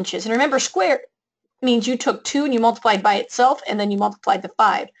in inches. And remember, square means you took 2 and you multiplied by itself, and then you multiplied the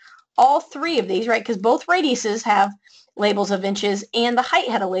 5. All three of these, right, because both radiuses have labels of inches, and the height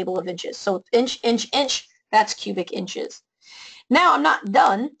had a label of inches. So inch, inch, inch, that's cubic inches. Now I'm not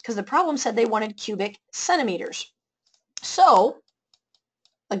done, because the problem said they wanted cubic centimeters. So,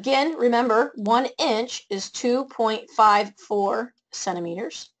 again, remember, 1 inch is 2.54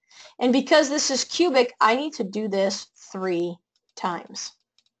 centimeters. And because this is cubic, I need to do this 3 times.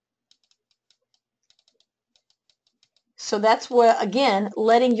 So that's what, again,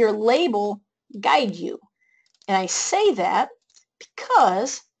 letting your label guide you. And I say that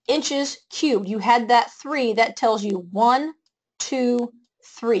because inches cubed, you had that 3, that tells you 1, 2,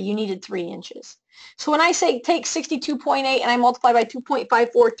 3. You needed 3 inches. So when I say take 62.8 and I multiply by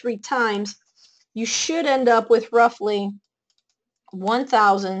 2.54 3 times, you should end up with roughly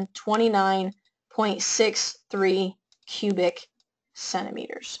 1,029.63 cubic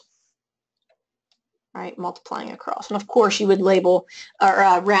centimeters. All right, multiplying across. And of course, you would label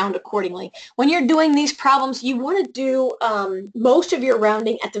or round accordingly. When you're doing these problems, you want to do most of your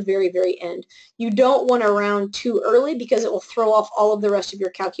rounding at the very, very end. You don't want to round too early because it will throw off all of the rest of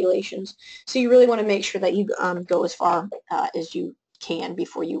your calculations. So you really want to make sure that you go as far as you can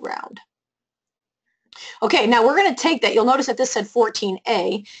before you round. Okay, now we're going to take that. You'll notice that this said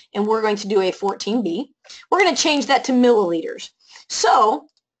 14A, and we're going to do a 14B. We're going to change that to milliliters. So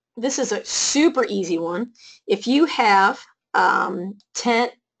this is a super easy one. If you have 10,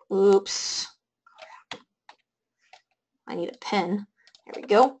 oops, I need a pen. There we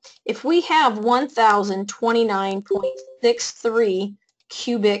go. If we have 1,029.63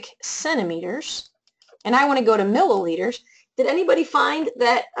 cubic centimeters, and I want to go to milliliters, did anybody find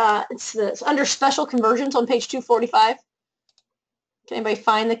that it's under special conversions on page 245? Can anybody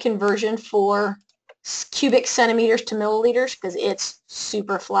find the conversion for cubic centimeters to milliliters? Because it's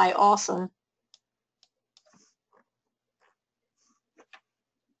super fly awesome.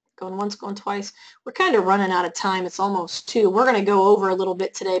 Going once, going twice. We're kind of running out of time. It's almost 2. We're going to go over a little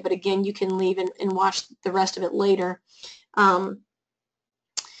bit today, but again, you can leave and watch the rest of it later.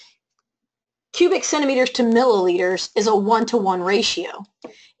 Cubic centimeters to milliliters is a 1-to-1 ratio.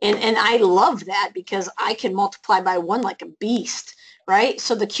 And I love that because I can multiply by 1 like a beast, right?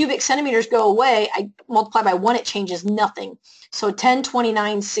 So the cubic centimeters go away. I multiply by 1, it changes nothing. So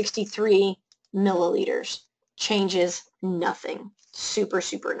 1029.63 milliliters changes nothing. Super,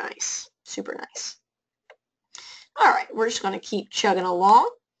 super nice. Super nice. All right, we're just going to keep chugging along.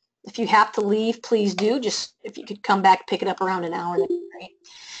 If you have to leave, please do. Just if you could come back, pick it up around an hour, that'd be great.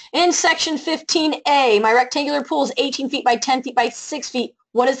 In section 15A, my rectangular pool is 18 feet by 10 feet by 6 feet.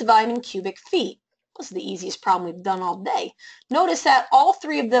 What is the volume in cubic feet? This is the easiest problem we've done all day. Notice that all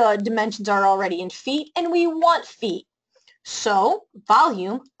 3 of the dimensions are already in feet, and we want feet. So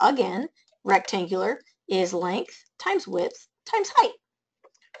volume, again, rectangular, is length times width times height.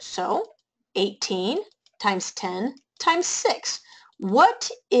 So 18 times 10 times 6. What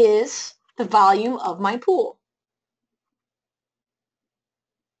is the volume of my pool?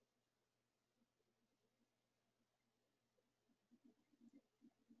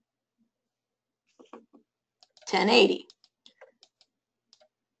 $1080.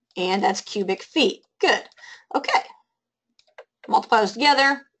 And that's cubic feet. Good. Okay. Multiply those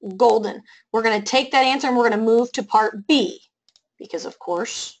together. Golden. We're going to take that answer and we're going to move to part B because, of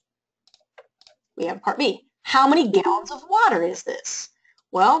course, we have part B. How many gallons of water is this?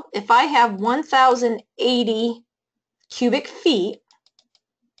 Well, if I have 1,080 cubic feet,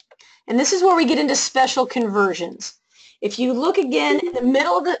 and this is where we get into special conversions. If you look again in the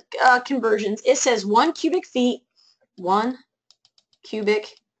middle of the conversions, it says 1 cubic feet, 1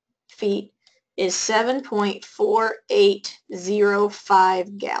 cubic feet is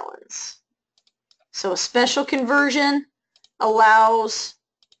 7.4805 gallons. So a special conversion allows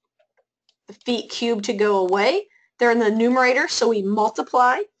the feet cubed to go away. They're in the numerator, so we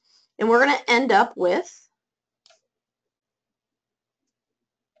multiply, and we're going to end up with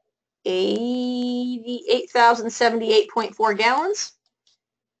 88,078.4 gallons.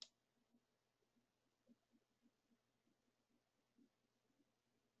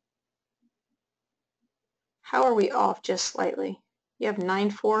 How are we off just slightly? You have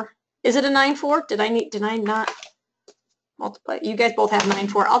 9.4. Is it a 9-4? Did I not multiply? You guys both have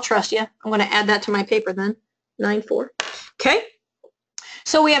 9-4. I'll trust you. I'm going to add that to my paper then. 9-4. Okay.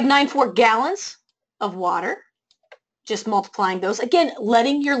 So we have 9-4 gallons of water. Just multiplying those. Again,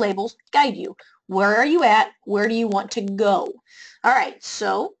 letting your labels guide you. Where are you at? Where do you want to go? All right,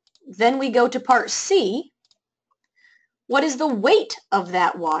 so then we go to part C. What is the weight of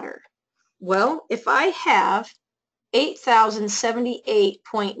that water? Well, if I have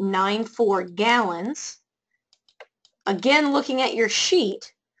 8,078.94 gallons, again, looking at your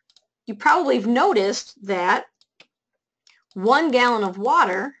sheet, you probably have noticed that 1 gallon of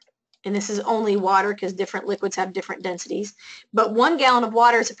water, and this is only water because different liquids have different densities, but 1 gallon of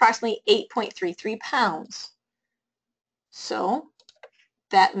water is approximately 8.33 pounds. So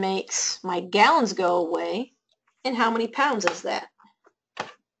that makes my gallons go away. And how many pounds is that?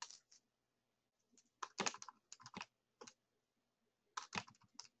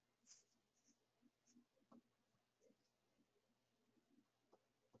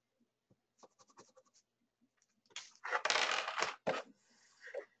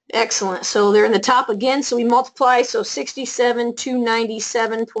 Excellent. So they're in the top again. So we multiply. So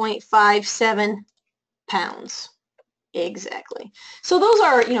 67,297.57 pounds. Exactly. So those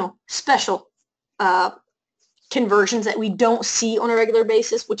are, special conversions that we don't see on a regular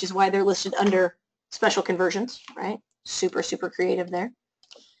basis, which is why they're listed under special conversions, right? Super, super creative there.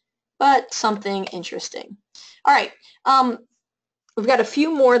 But something interesting. All right. We've got a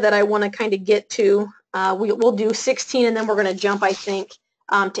few more that I want to kind of get to. We'll do 16 and then we're going to jump, I think,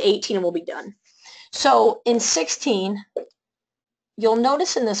 to 18 and we'll be done. So in 16, you'll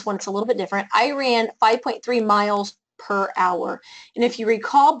notice in this one it's a little bit different. I ran 5.3 miles per hour. And if you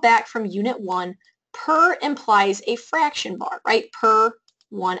recall back from Unit 1, per implies a fraction bar, right? Per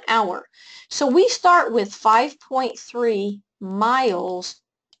 1 hour. So we start with 5.3 miles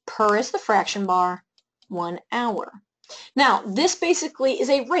per is the fraction bar, 1 hour. Now, this basically is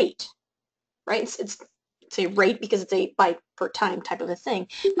a rate, right? It's a rate because it's a by per time type of a thing.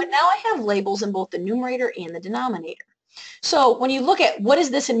 But now I have labels in both the numerator and the denominator. So when you look at what is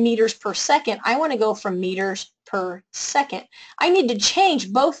this in meters per second, I want to go from meters per second. I need to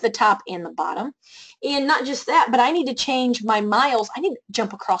change both the top and the bottom. And not just that, but I need to change my miles. I need to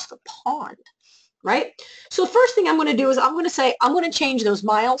jump across the pond, right? So the first thing I'm going to do is I'm going to change those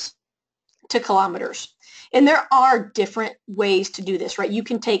miles to kilometers. And there are different ways to do this, right? You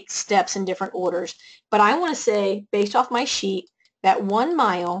can take steps in different orders. But I want to say, based off my sheet, that 1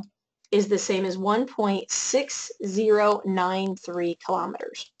 mile is the same as 1.6093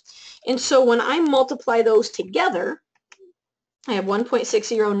 kilometers. And so when I multiply those together, I have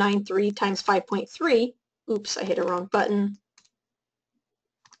 1.6093 times 5.3. Oops, I hit a wrong button.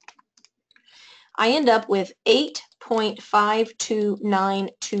 I end up with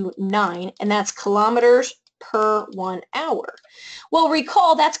 8.52929, and that's kilometers per 1 hour. Well,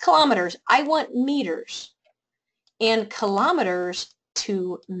 recall that's kilometers. I want meters. And kilometers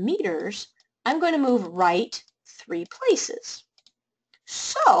to meters, I'm going to move right 3 places.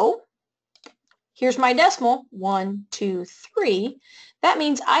 So here's my decimal, 1, 2, 3. That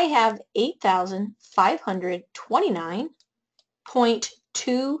means I have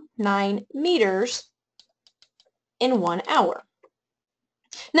 8,529.29 meters in 1 hour.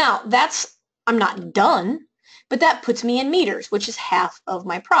 Now, I'm not done, but that puts me in meters, which is half of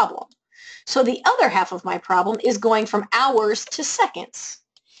my problem. So the other half of my problem is going from hours to seconds.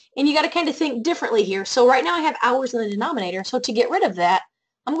 And you got to kind of think differently here. So right now I have hours in the denominator. So to get rid of that,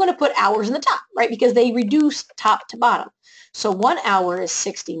 I'm going to put hours in the top, right? Because they reduce top to bottom. So 1 hour is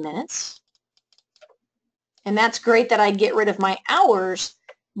 60 minutes. And that's great that I get rid of my hours,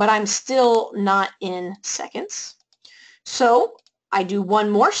 but I'm still not in seconds. So I do one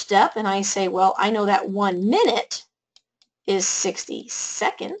more step and I say, well, I know that 1 minute is 60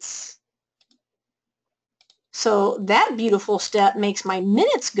 seconds. So that beautiful step makes my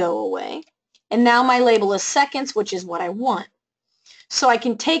minutes go away. And now my label is seconds, which is what I want. So I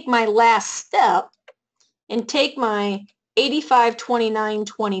can take my last step and take my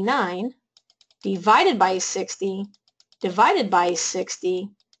 852929 divided by 60, divided by 60,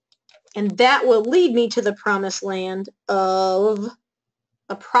 and that will lead me to the promised land of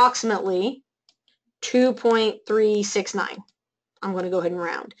approximately 2.369. I'm going to go ahead and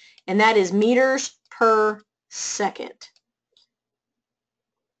round. And that is meters per second.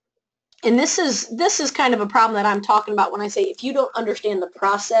 And this is kind of a problem that I'm talking about when I say if you don't understand the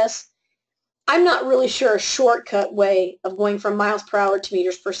process, I'm not really sure a shortcut way of going from miles per hour to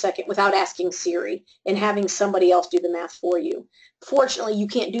meters per second without asking Siri and having somebody else do the math for you. Fortunately, you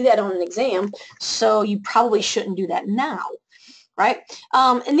can't do that on an exam, so you probably shouldn't do that now, right?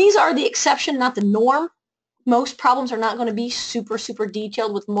 And these are the exception, not the norm. Most problems are not going to be super, super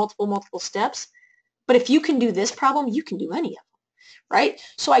detailed with multiple steps. But if you can do this problem, you can do any of them, right?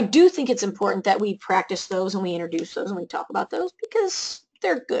 So I do think it's important that we practice those and we introduce those and we talk about those because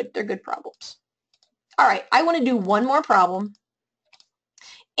they're good. They're good problems. All right, I want to do one more problem.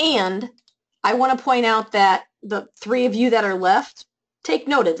 And I want to point out that the three of you that are left, take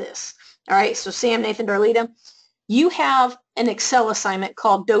note of this. All right, so Sam, Nathan, Darlita, you have an Excel assignment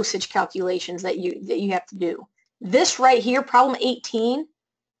called dosage calculations that you have to do. This right here, problem 18,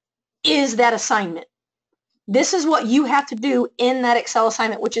 is that assignment. This is what you have to do in that Excel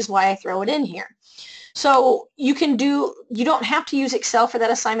assignment, which is why I throw it in here. So you don't have to use Excel for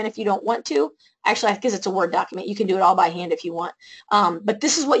that assignment if you don't want to. Actually, because it's a Word document, you can do it all by hand if you want. But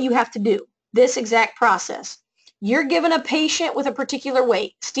this is what you have to do, this exact process. You're given a patient with a particular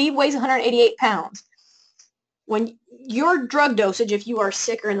weight. Steve weighs 188 pounds. When your drug dosage, if you are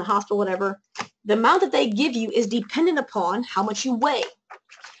sick or in the hospital, whatever, the amount that they give you is dependent upon how much you weigh.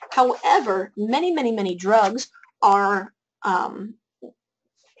 However, many drugs are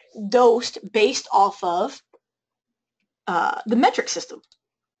dosed based off of the metric system,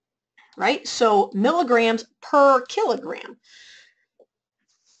 right? So milligrams per kilogram.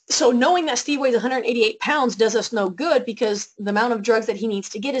 So knowing that Steve weighs 188 pounds does us no good because the amount of drugs that he needs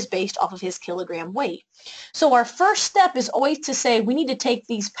to get is based off of his kilogram weight. So our first step is always to say we need to take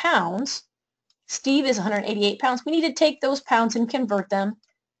these pounds. Steve is 188 pounds. We need to take those pounds and convert them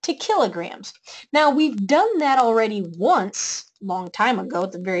to kilograms. Now we've done that already once, long time ago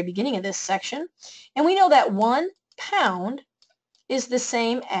at the very beginning of this section, and we know that 1 pound is the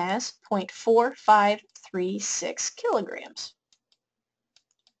same as 0.4536 kilograms.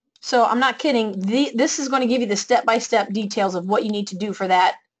 So I'm not kidding. This is going to give you the step-by-step details of what you need to do for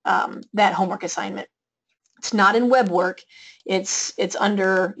that that homework assignment. It's not in web work. It's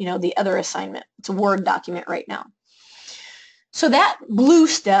under the other assignment. It's a Word document right now. So that blue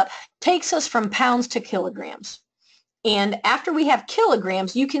step takes us from pounds to kilograms. And after we have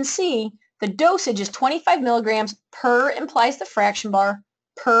kilograms, you can see the dosage is 25 milligrams per, implies the fraction bar,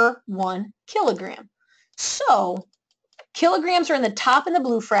 per 1 kilogram. So kilograms are in the top in the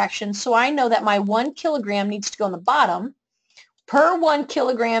blue fraction, so I know that my 1 kilogram needs to go in the bottom. Per 1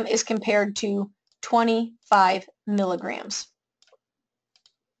 kilogram is compared to 25 milligrams.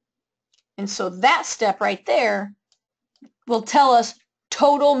 And so that step right there will tell us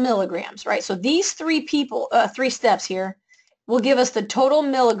total milligrams, right? So these three steps here will give us the total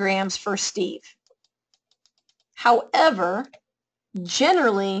milligrams for Steve. However,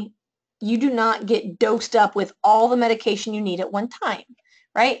 generally, you do not get dosed up with all the medication you need at one time,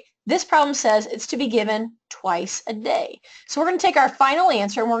 right? This problem says it's to be given twice a day. So we're going to take our final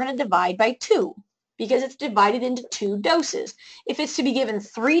answer and we're going to divide by 2 because it's divided into 2 doses. If it's to be given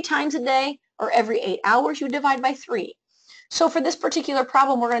 3 times a day or every 8 hours, you divide by 3. So for this particular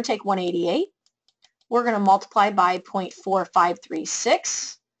problem, we're going to take 188. We're going to multiply by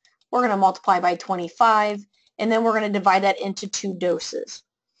 0.4536. We're going to multiply by 25, and then we're going to divide that into 2 doses.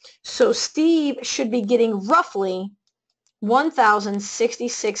 So Steve should be getting roughly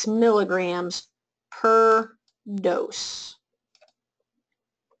 1,066 milligrams per dose.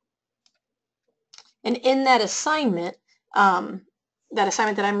 And in that assignment that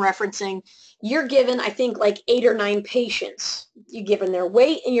I'm referencing, you're given, I think, like 8 or 9 patients. You're given their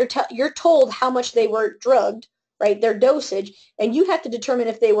weight, and you're told how much they were drugged, right, their dosage, and you have to determine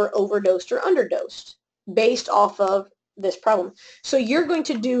if they were overdosed or underdosed based off of this problem. So you're going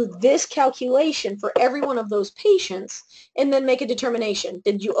to do this calculation for every one of those patients and then make a determination.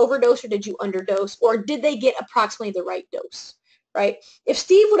 Did you overdose or did you underdose, or did they get approximately the right dose, right? If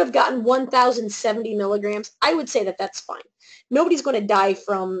Steve would have gotten 1,070 milligrams, I would say that that's fine. Nobody's going to die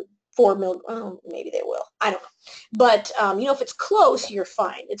from 4 milligrams. Oh, maybe they will. I don't know. But, if it's close, you're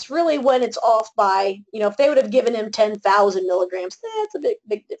fine. It's really when it's off by, if they would have given him 10,000 milligrams, that's a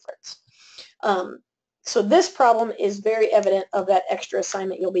big difference. So this problem is very evident of that extra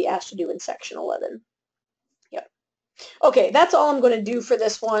assignment you'll be asked to do in section 11. Yep. Okay, that's all I'm going to do for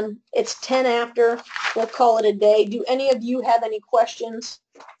this one. It's 10 after. We'll call it a day. Do any of you have any questions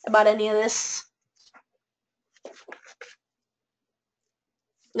about any of this?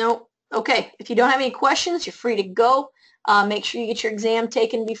 No? Okay. If you don't have any questions, you're free to go. Make sure you get your exam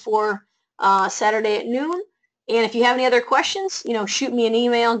taken before Saturday at noon. And if you have any other questions, shoot me an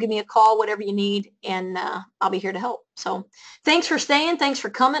email, give me a call, whatever you need, and I'll be here to help. So thanks for staying. Thanks for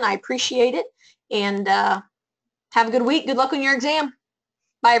coming. I appreciate it. And have a good week. Good luck on your exam.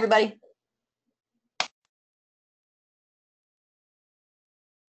 Bye, everybody.